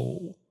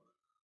soul?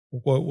 Or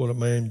what will a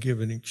man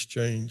give in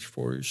exchange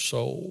for his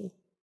soul?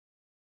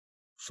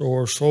 So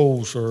our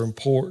souls are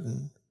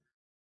important.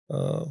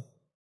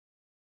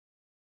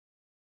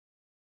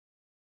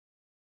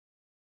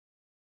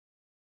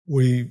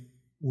 We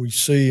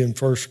see in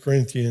 1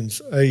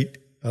 Corinthians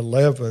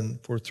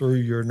 8:11, for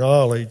through your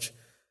knowledge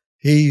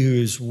He who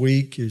is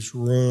weak is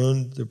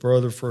ruined, the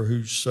brother for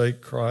whose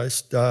sake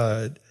Christ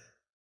died.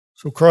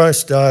 So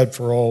Christ died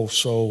for all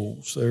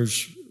souls.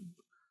 There's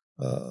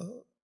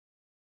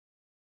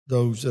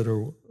those that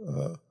are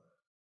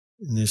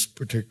in this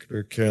particular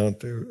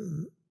account,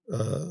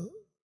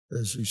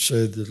 as we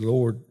said, the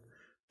Lord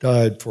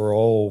died for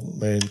all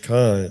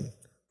mankind.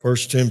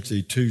 1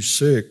 Timothy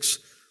 2:6,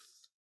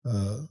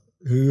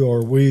 who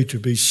are we to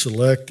be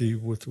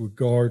selective with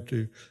regard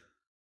to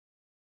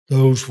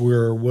those we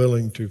are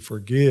willing to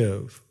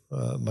forgive?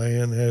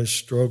 Man has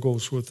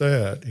struggles with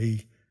that.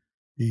 He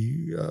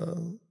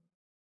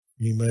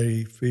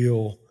may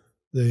feel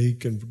that he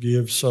can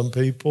forgive some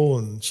people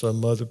and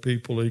some other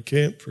people he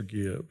can't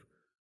forgive.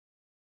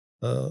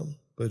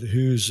 But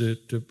who's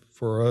it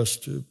for us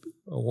to?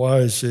 Why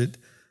is it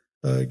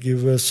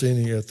give us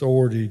any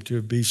authority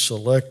to be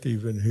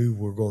selective in who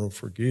we're going to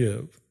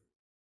forgive?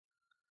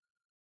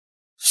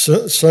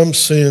 Some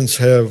sins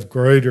have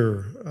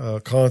greater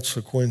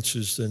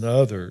consequences than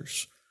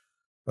others.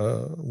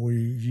 We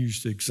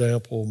used the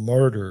example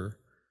murder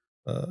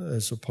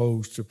as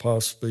opposed to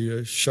possibly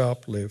a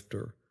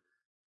shoplifter.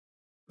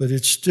 But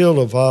it's still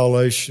a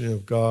violation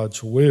of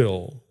God's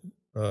will.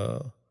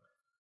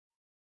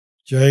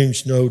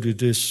 James noted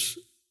this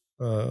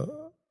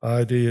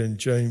idea in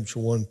James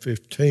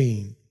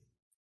 1:15.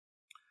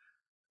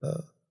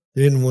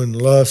 Then when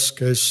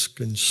lust is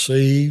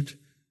conceived,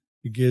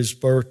 it gives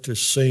birth to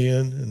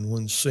sin, and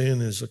when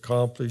sin is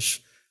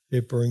accomplished,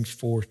 it brings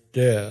forth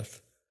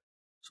death.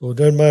 So it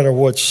doesn't matter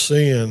what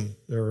sin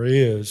there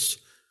is,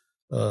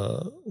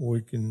 we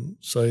can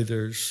say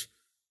there's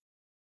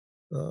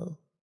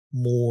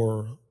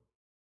more,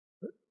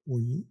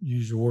 we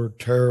use the word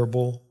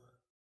terrible,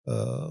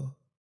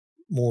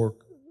 more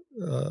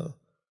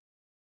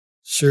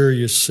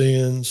serious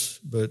sins,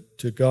 but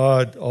to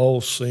God,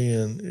 all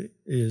sin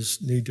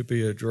need to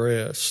be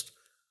addressed.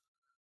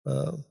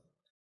 In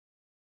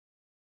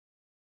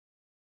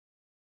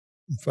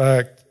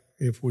fact,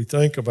 if we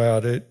think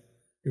about it,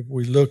 if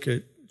we look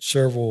at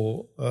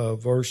several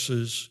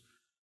verses,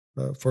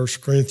 1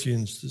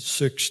 Corinthians, the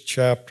 6th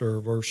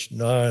chapter, verse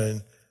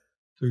 9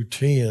 through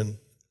 10,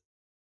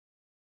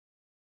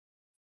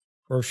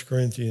 1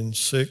 Corinthians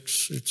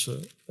 6, it's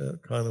a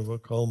kind of a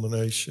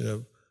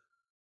culmination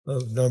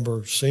of number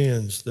of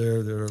sins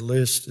there that are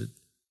listed.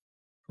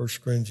 1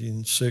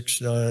 Corinthians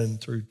 6, 9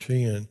 through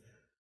 10.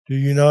 Do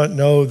you not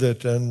know that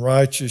the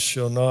unrighteous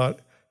shall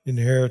not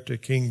inherit the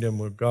kingdom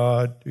of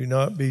God? Do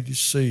not be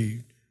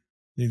deceived.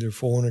 Neither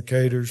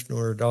fornicators,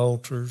 nor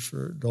adulterers,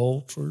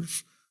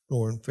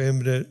 nor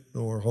effeminate,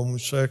 nor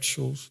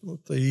homosexuals, nor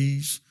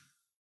thieves,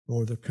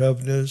 nor the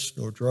covetous,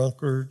 nor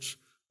drunkards,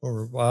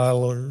 nor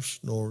revilers,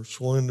 nor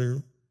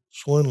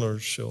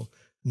swindlers shall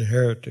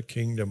inherit the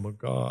kingdom of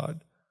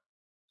God.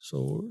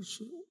 So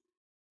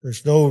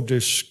there's no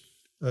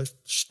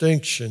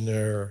distinction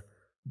there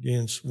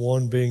against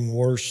one being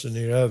worse than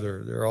the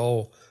other. They're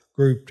all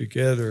grouped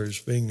together as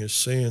being a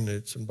sin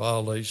that's in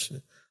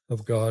violation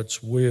of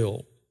God's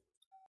will.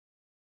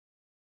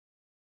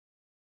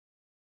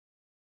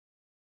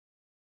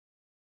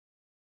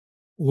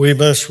 We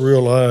must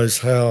realize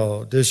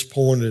how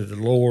disappointed the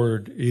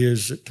Lord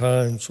is at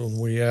times when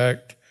we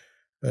act,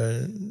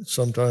 and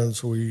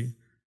sometimes we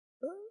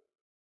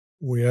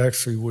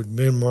actually would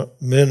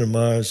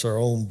minimize our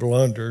own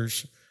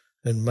blunders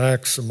and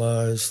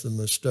maximize the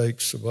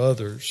mistakes of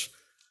others.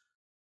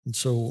 And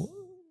so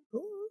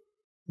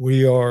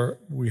we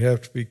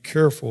have to be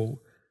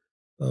careful.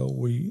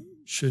 We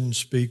shouldn't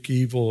speak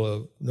evil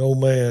of no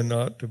man,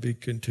 not to be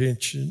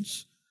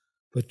contentious,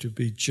 but to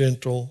be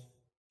gentle,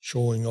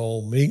 showing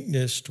all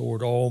meekness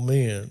toward all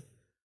men.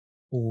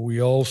 For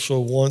we also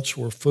once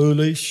were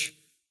foolish,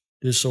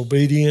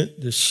 disobedient,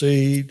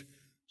 deceived,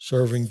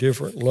 serving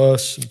different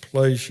lusts and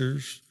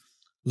pleasures,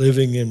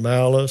 living in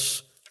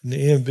malice and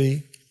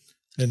envy,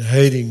 and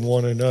hating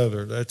one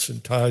another. That's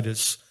in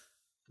Titus,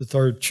 the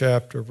 3rd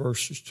chapter,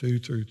 verses 2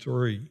 through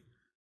 3.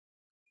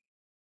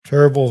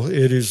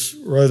 It is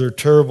a rather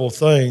terrible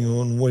thing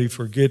when we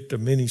forget the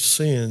many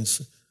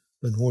sins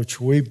in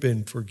which we've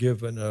been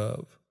forgiven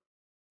of.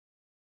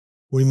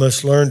 We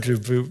must learn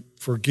to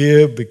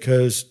forgive,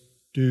 because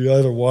do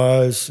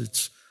otherwise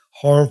it's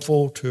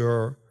harmful to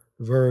our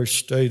very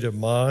state of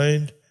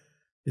mind.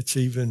 It's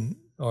even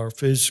our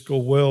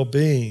physical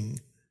well-being.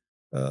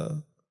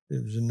 It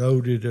was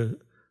noted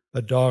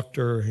a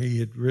doctor, he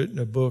had written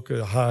a book,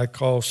 A High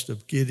Cost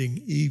of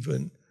Getting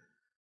Even.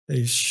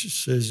 He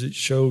says it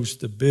shows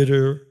the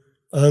bitter,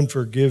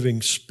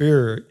 unforgiving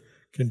spirit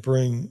can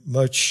bring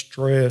much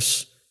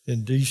stress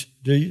and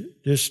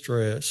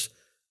distress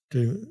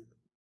to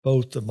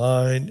both the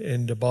mind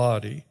and the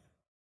body.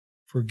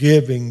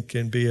 Forgiving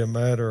can be a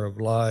matter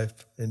of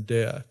life and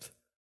death.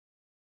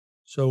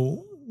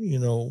 So,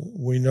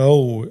 we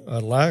know a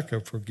lack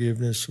of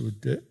forgiveness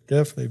would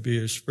definitely be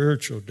a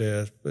spiritual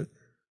death, but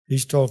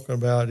he's talking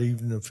about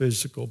even the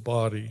physical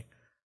body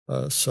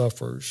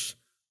suffers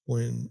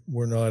when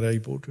we're not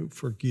able to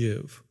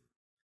forgive.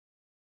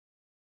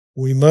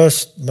 We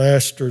must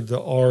master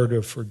the art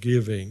of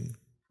forgiving,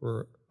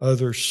 for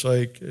others'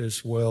 sake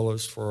as well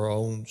as for our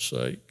own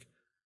sake.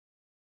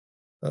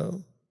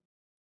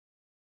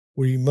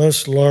 We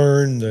must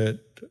learn that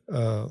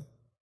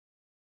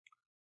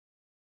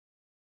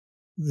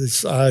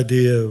this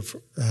idea of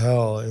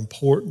how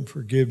important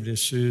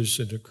forgiveness is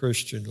in the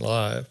Christian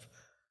life,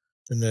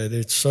 and that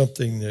it's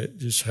something that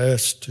just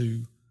has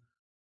to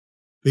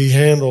be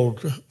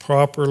handled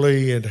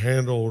properly and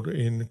handled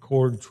in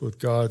accordance with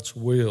God's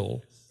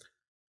will,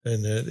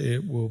 and that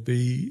it will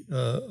be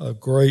a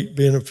great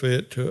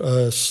benefit to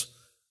us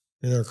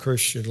in our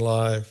Christian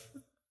life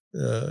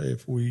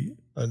if we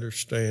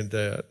understand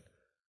that.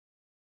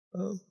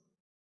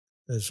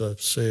 As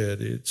I've said,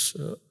 it's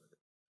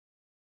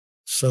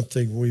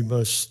something we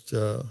must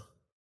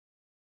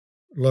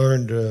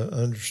learn to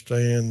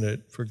understand,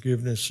 that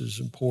forgiveness is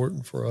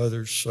important for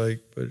others' sake,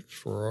 but it's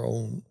for our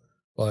own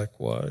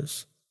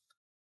likewise.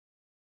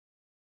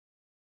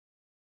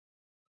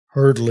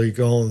 Hurriedly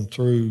gone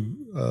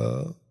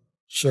through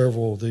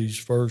several of these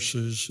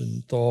verses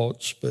and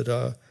thoughts, but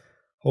I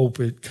hope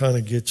it kind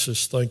of gets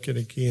us thinking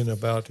again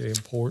about the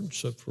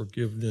importance of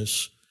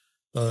forgiveness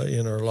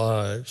in our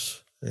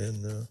lives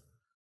and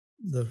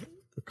the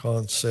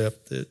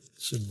concept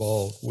that's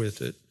involved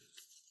with it.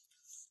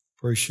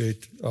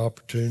 Appreciate the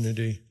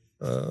opportunity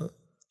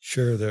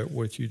share that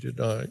with you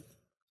tonight.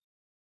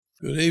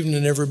 Good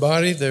evening,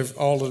 everybody. They've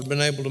all that have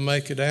been able to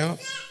make it out.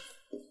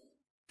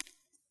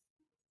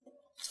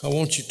 I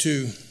want you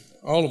to,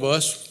 all of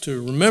us,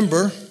 to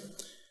remember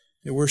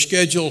that we're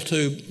scheduled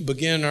to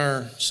begin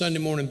our Sunday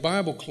morning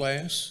Bible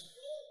class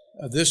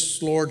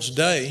this Lord's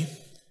Day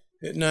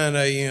at 9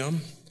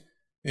 a.m.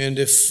 And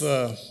if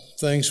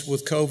things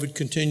with COVID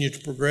continue to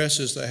progress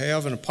as they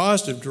have in a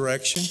positive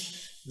direction,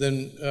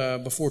 then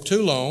before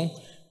too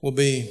long, we'll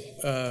be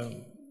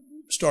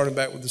starting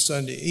back with the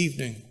Sunday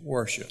evening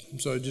worship.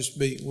 So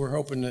we're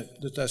hoping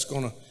that that's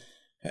going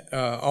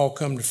to all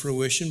come to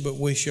fruition, but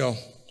we shall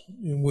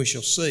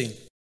see.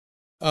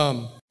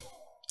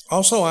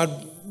 Also,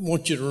 I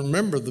want you to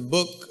remember the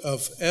book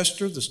of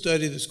Esther, the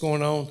study that's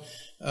going on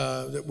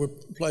that we're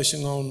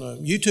placing on the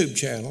YouTube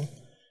channel,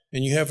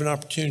 and you have an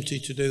opportunity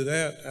to do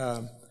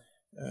that.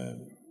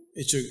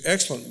 It's an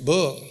excellent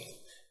book.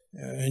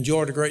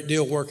 Enjoyed a great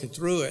deal working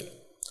through it,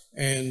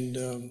 and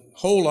a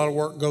whole lot of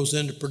work goes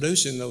into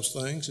producing those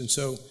things, and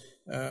so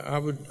I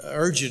would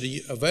urge you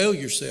to avail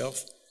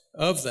yourself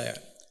of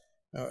that.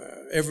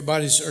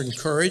 Everybody's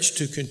encouraged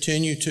to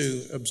continue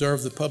to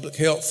observe the public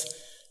health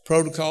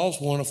protocols,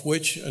 one of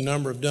which a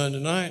number have done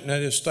tonight, and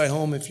that is stay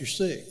home if you're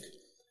sick.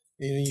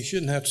 You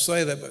shouldn't have to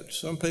say that, but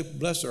some people,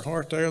 bless their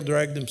heart, they'll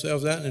drag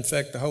themselves out and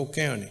infect the whole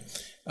county.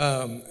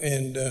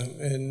 And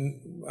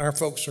our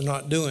folks are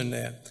not doing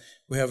that.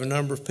 We have a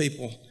number of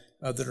people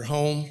that are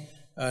home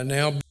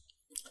now.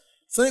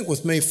 Think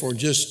with me for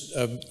just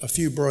a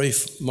few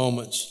brief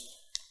moments.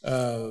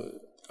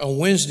 On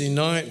Wednesday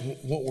night,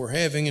 what we're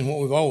having and what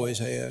we've always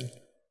had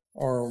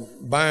are,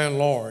 by and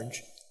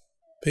large,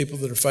 people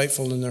that are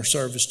faithful in their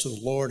service to the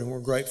Lord, and we're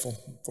grateful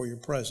for your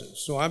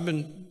presence. So I've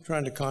been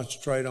trying to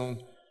concentrate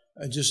on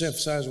just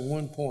emphasizing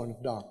one point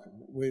of doctrine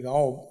that we'd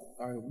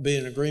all be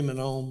in agreement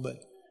on, but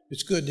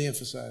it's good to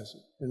emphasize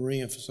it and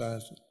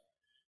re-emphasize it.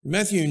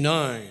 Matthew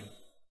 9,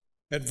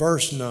 at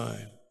verse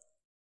 9,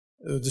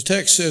 the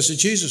text says that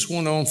Jesus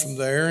went on from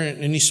there,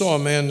 and he saw a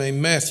man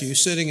named Matthew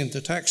sitting in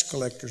the tax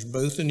collector's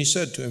booth, and he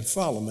said to him,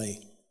 "Follow me."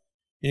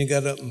 And he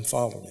got up and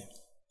followed him.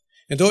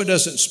 And though it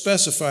doesn't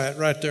specify it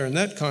right there in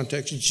that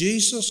context,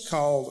 Jesus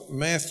called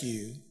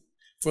Matthew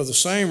for the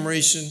same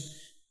reason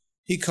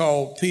he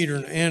called Peter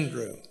and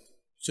Andrew.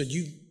 He said,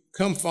 "You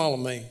come follow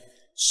me."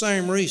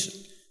 Same reason.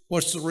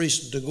 What's the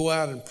reason? To go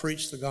out and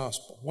preach the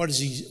gospel. What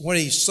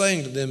he's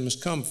saying to them is,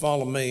 come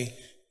follow me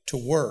to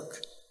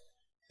work.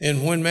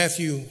 And when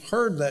Matthew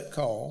heard that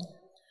call,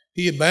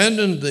 he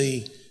abandoned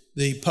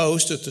the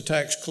post at the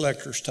tax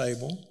collector's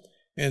table.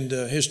 And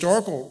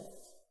historical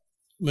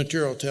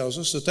material tells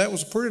us that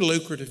was a pretty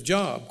lucrative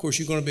job. Of course,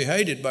 you're going to be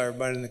hated by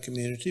everybody in the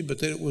community, but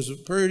that it was a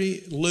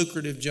pretty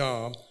lucrative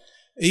job,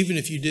 even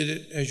if you did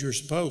it as you're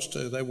supposed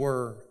to. They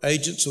were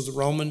agents of the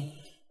Roman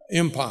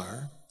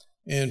Empire,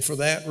 and for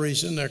that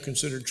reason, they're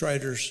considered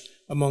traitors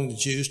among the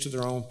Jews to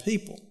their own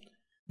people.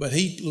 But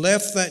he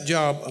left that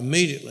job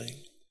immediately,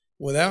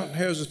 without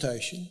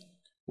hesitation,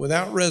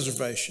 without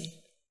reservation,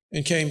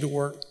 and came to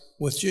work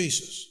with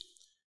Jesus.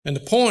 And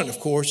the point, of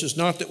course, is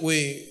not that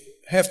we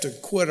have to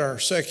quit our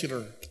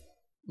secular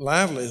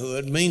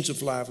livelihood, means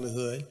of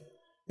livelihood,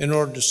 in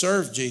order to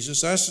serve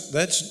Jesus.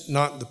 That's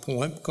not the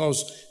point,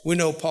 because we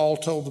know Paul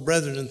told the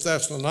brethren in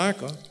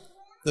Thessalonica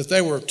that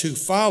they were to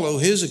follow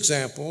his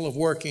example of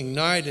working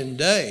night and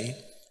day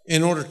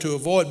in order to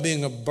avoid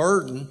being a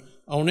burden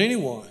on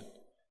anyone.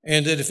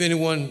 And that if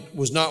anyone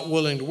was not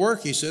willing to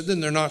work, he said,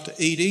 then they're not to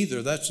eat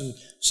either. That's in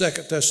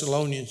 2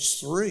 Thessalonians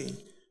 3,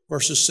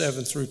 verses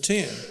 7 through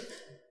 10.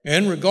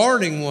 And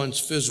regarding one's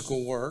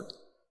physical work,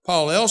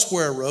 Paul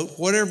elsewhere wrote,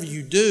 whatever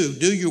you do,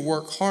 do your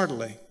work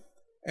heartily,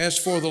 as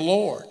for the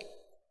Lord,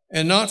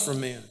 and not for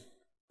men.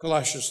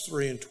 Colossians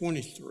 3 and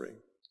 23.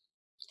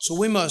 So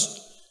we must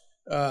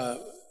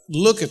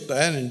look at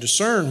that and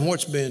discern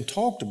what's being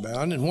talked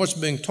about. And what's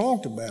being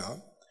talked about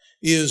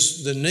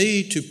is the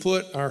need to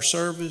put our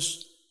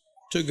service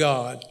to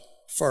God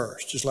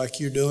first, just like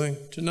you're doing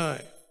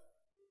tonight.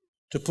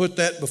 To put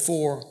that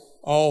before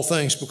all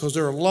things, because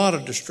there are a lot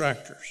of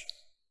distractors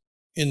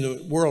in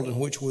the world in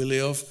which we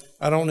live.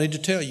 I don't need to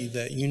tell you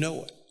that. You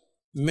know it.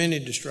 Many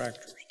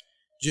distractors.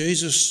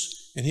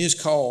 Jesus and his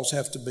calls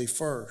have to be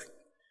first.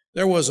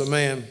 There was a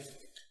man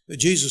that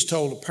Jesus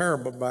told a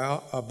parable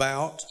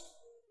about.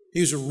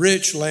 He was a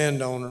rich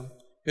landowner,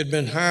 had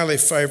been highly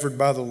favored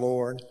by the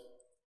Lord.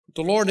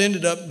 The Lord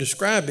ended up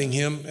describing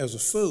him as a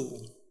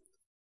fool.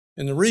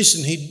 And the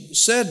reason he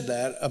said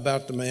that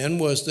about the man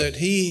was that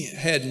he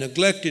had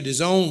neglected his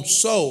own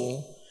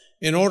soul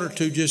in order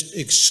to just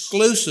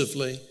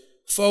exclusively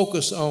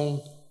focus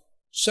on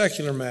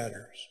secular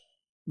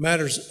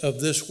matters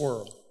of this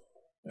world.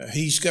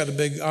 He's got a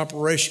big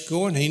operation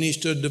going. He needs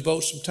to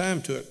devote some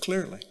time to it,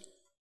 clearly,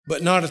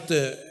 but not at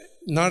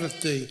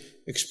the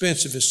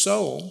expense of his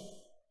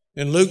soul.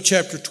 In Luke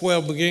chapter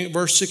 12, beginning at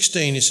verse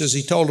 16, he says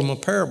he told him a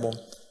parable,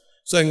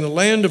 saying, the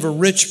land of a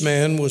rich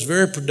man was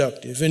very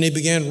productive, and he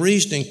began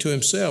reasoning to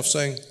himself,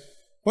 saying,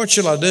 what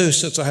shall I do,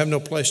 since I have no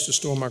place to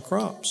store my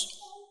crops?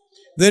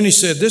 Then he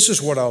said, this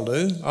is what I'll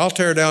do. I'll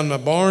tear down my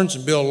barns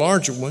and build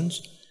larger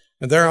ones,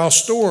 and there I'll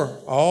store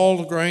all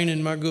the grain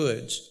in my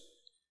goods.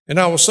 And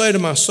I will say to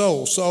my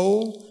soul,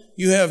 soul,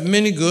 you have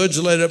many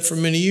goods laid up for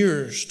many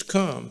years to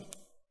come.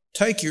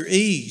 Take your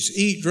ease,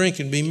 eat, drink,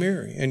 and be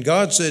merry. And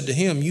God said to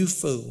him, you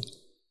fool,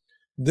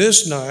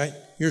 this night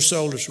your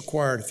soul is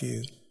required of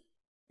you.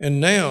 And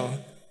now,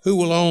 who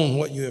will own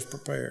what you have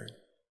prepared?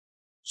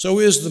 So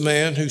is the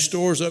man who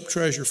stores up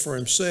treasure for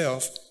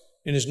himself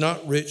and is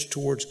not rich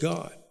towards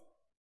God.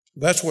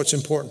 That's what's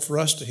important for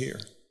us to hear.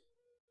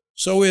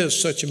 So is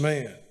such a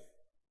man.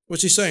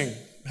 What's he saying?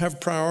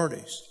 Have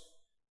priorities.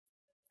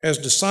 As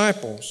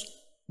disciples,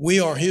 we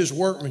are his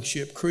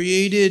workmanship,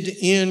 created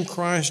in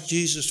Christ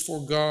Jesus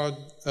for God,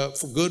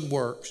 for good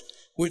works,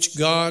 which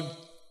God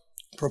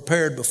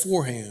prepared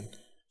beforehand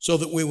so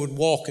that we would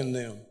walk in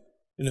them.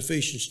 In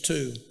Ephesians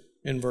 2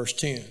 and verse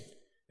 10.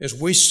 As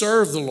we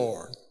serve the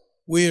Lord,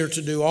 we are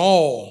to do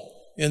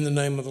all in the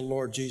name of the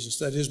Lord Jesus.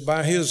 That is,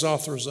 by his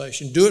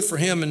authorization. Do it for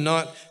him and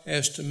not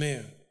as to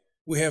men.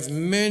 We have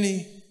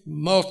many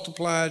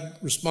multiplied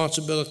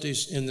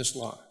responsibilities in this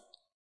life.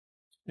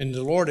 And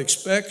the Lord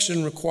expects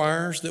and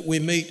requires that we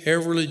meet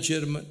every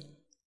legitimate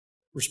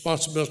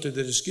responsibility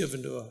that is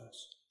given to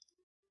us.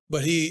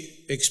 But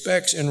he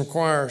expects and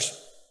requires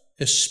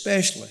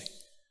especially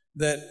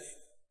that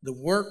the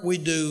work we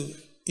do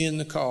in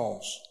the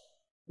cause,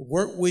 the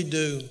work we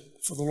do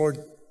for the Lord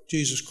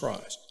Jesus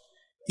Christ,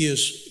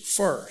 is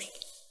first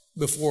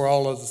before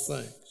all other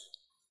things.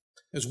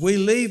 As we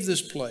leave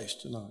this place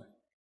tonight,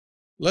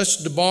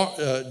 let's depart.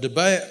 I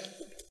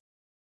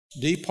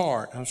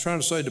was trying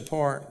to say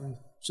depart and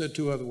said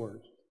two other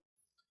words.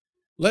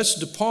 Let's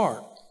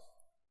depart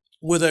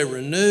with a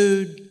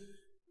renewed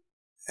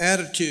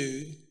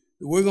attitude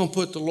that we're going to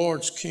put the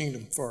Lord's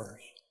kingdom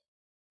first.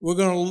 We're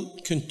going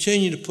to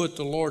continue to put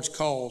the Lord's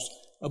cause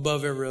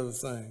above every other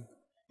thing.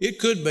 It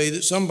could be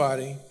that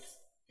somebody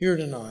here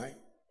tonight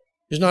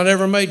has not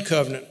ever made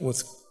covenant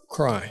with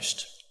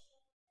Christ,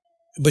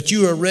 but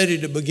you are ready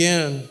to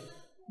begin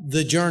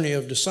the journey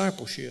of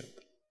discipleship.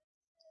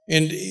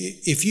 And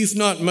if you've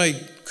not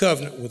made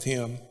covenant with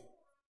him,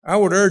 I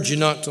would urge you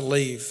not to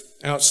leave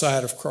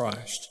outside of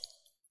Christ,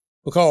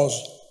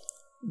 because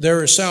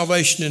there is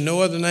salvation in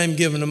no other name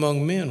given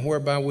among men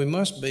whereby we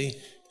must be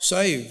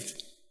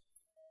saved.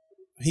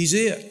 He's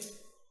it.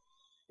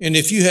 And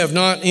if you have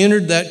not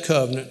entered that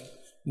covenant,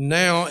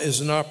 now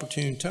is an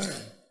opportune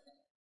time.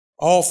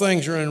 All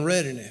things are in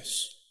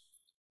readiness,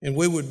 and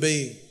we would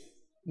be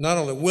not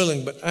only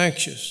willing but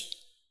anxious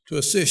to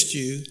assist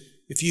you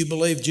if you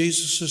believe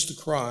Jesus is the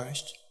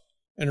Christ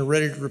and are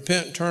ready to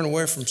repent and turn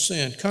away from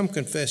sin. Come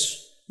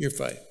confess your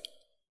faith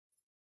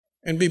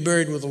and be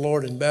buried with the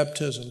Lord in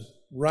baptism.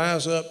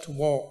 Rise up to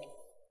walk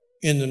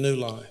in the new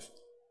life.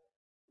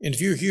 And if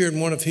you're here in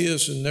one of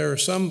his and there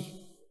is some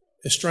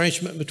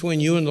estrangement between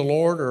you and the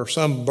Lord, or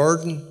some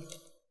burden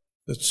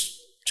that's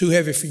too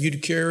heavy for you to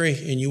carry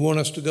and you want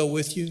us to go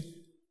with you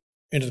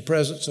into the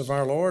presence of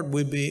our Lord,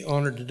 we'd be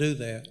honored to do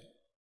that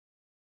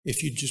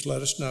if you'd just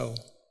let us know.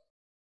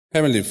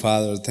 Heavenly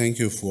Father, thank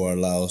you for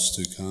allowing us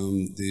to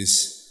come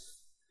this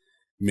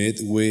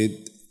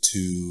midweek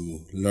to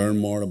learn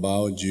more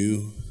about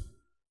you.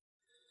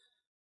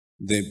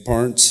 The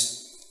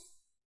parts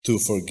to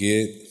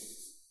forget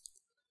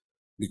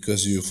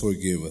because you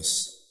forgive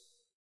us.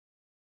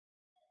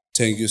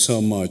 Thank you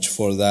so much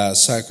for that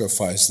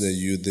sacrifice that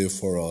you did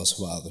for us,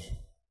 Father.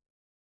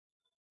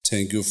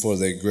 Thank you for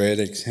the great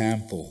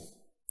example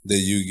that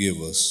you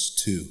give us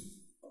to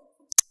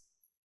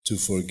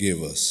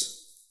forgive us.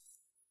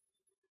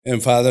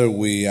 And Father,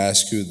 we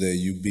ask you that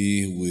you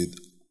be with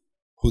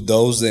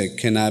those that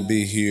cannot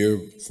be here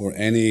for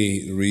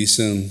any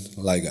reason,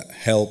 like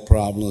health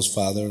problems,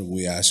 Father.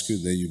 We ask you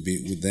that you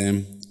be with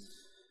them.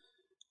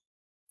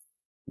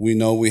 we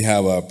know we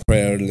have a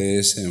prayer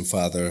list, and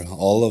Father,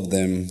 all of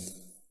them,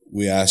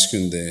 we ask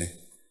you to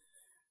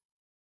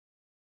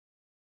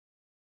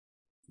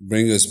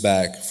bring us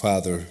back,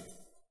 Father.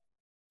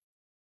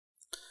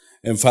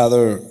 And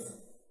Father,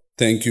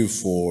 thank you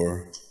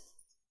for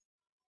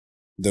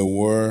the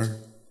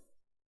word,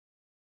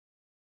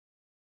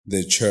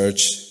 the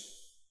church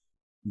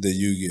that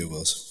you give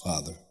us,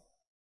 Father.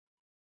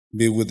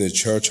 Be with the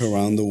church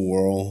around the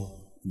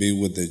world. Be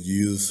with the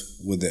youth,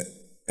 with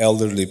the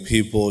elderly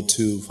people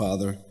too,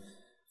 Father.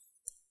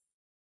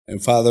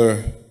 And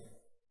Father,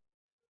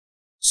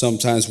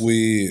 sometimes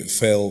we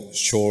fell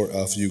short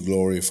of your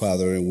glory,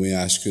 Father, and we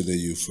ask you that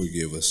you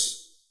forgive us.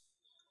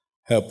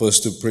 Help us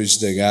to preach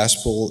the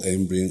gospel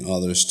and bring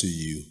others to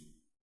you.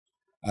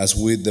 As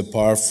we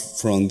depart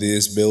from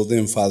this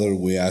building, Father,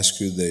 we ask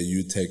you that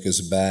you take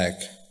us back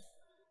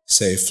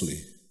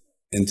safely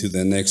into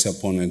the next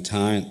appointed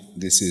time.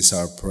 This is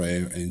our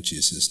prayer in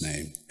Jesus'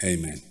 name.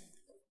 Amen.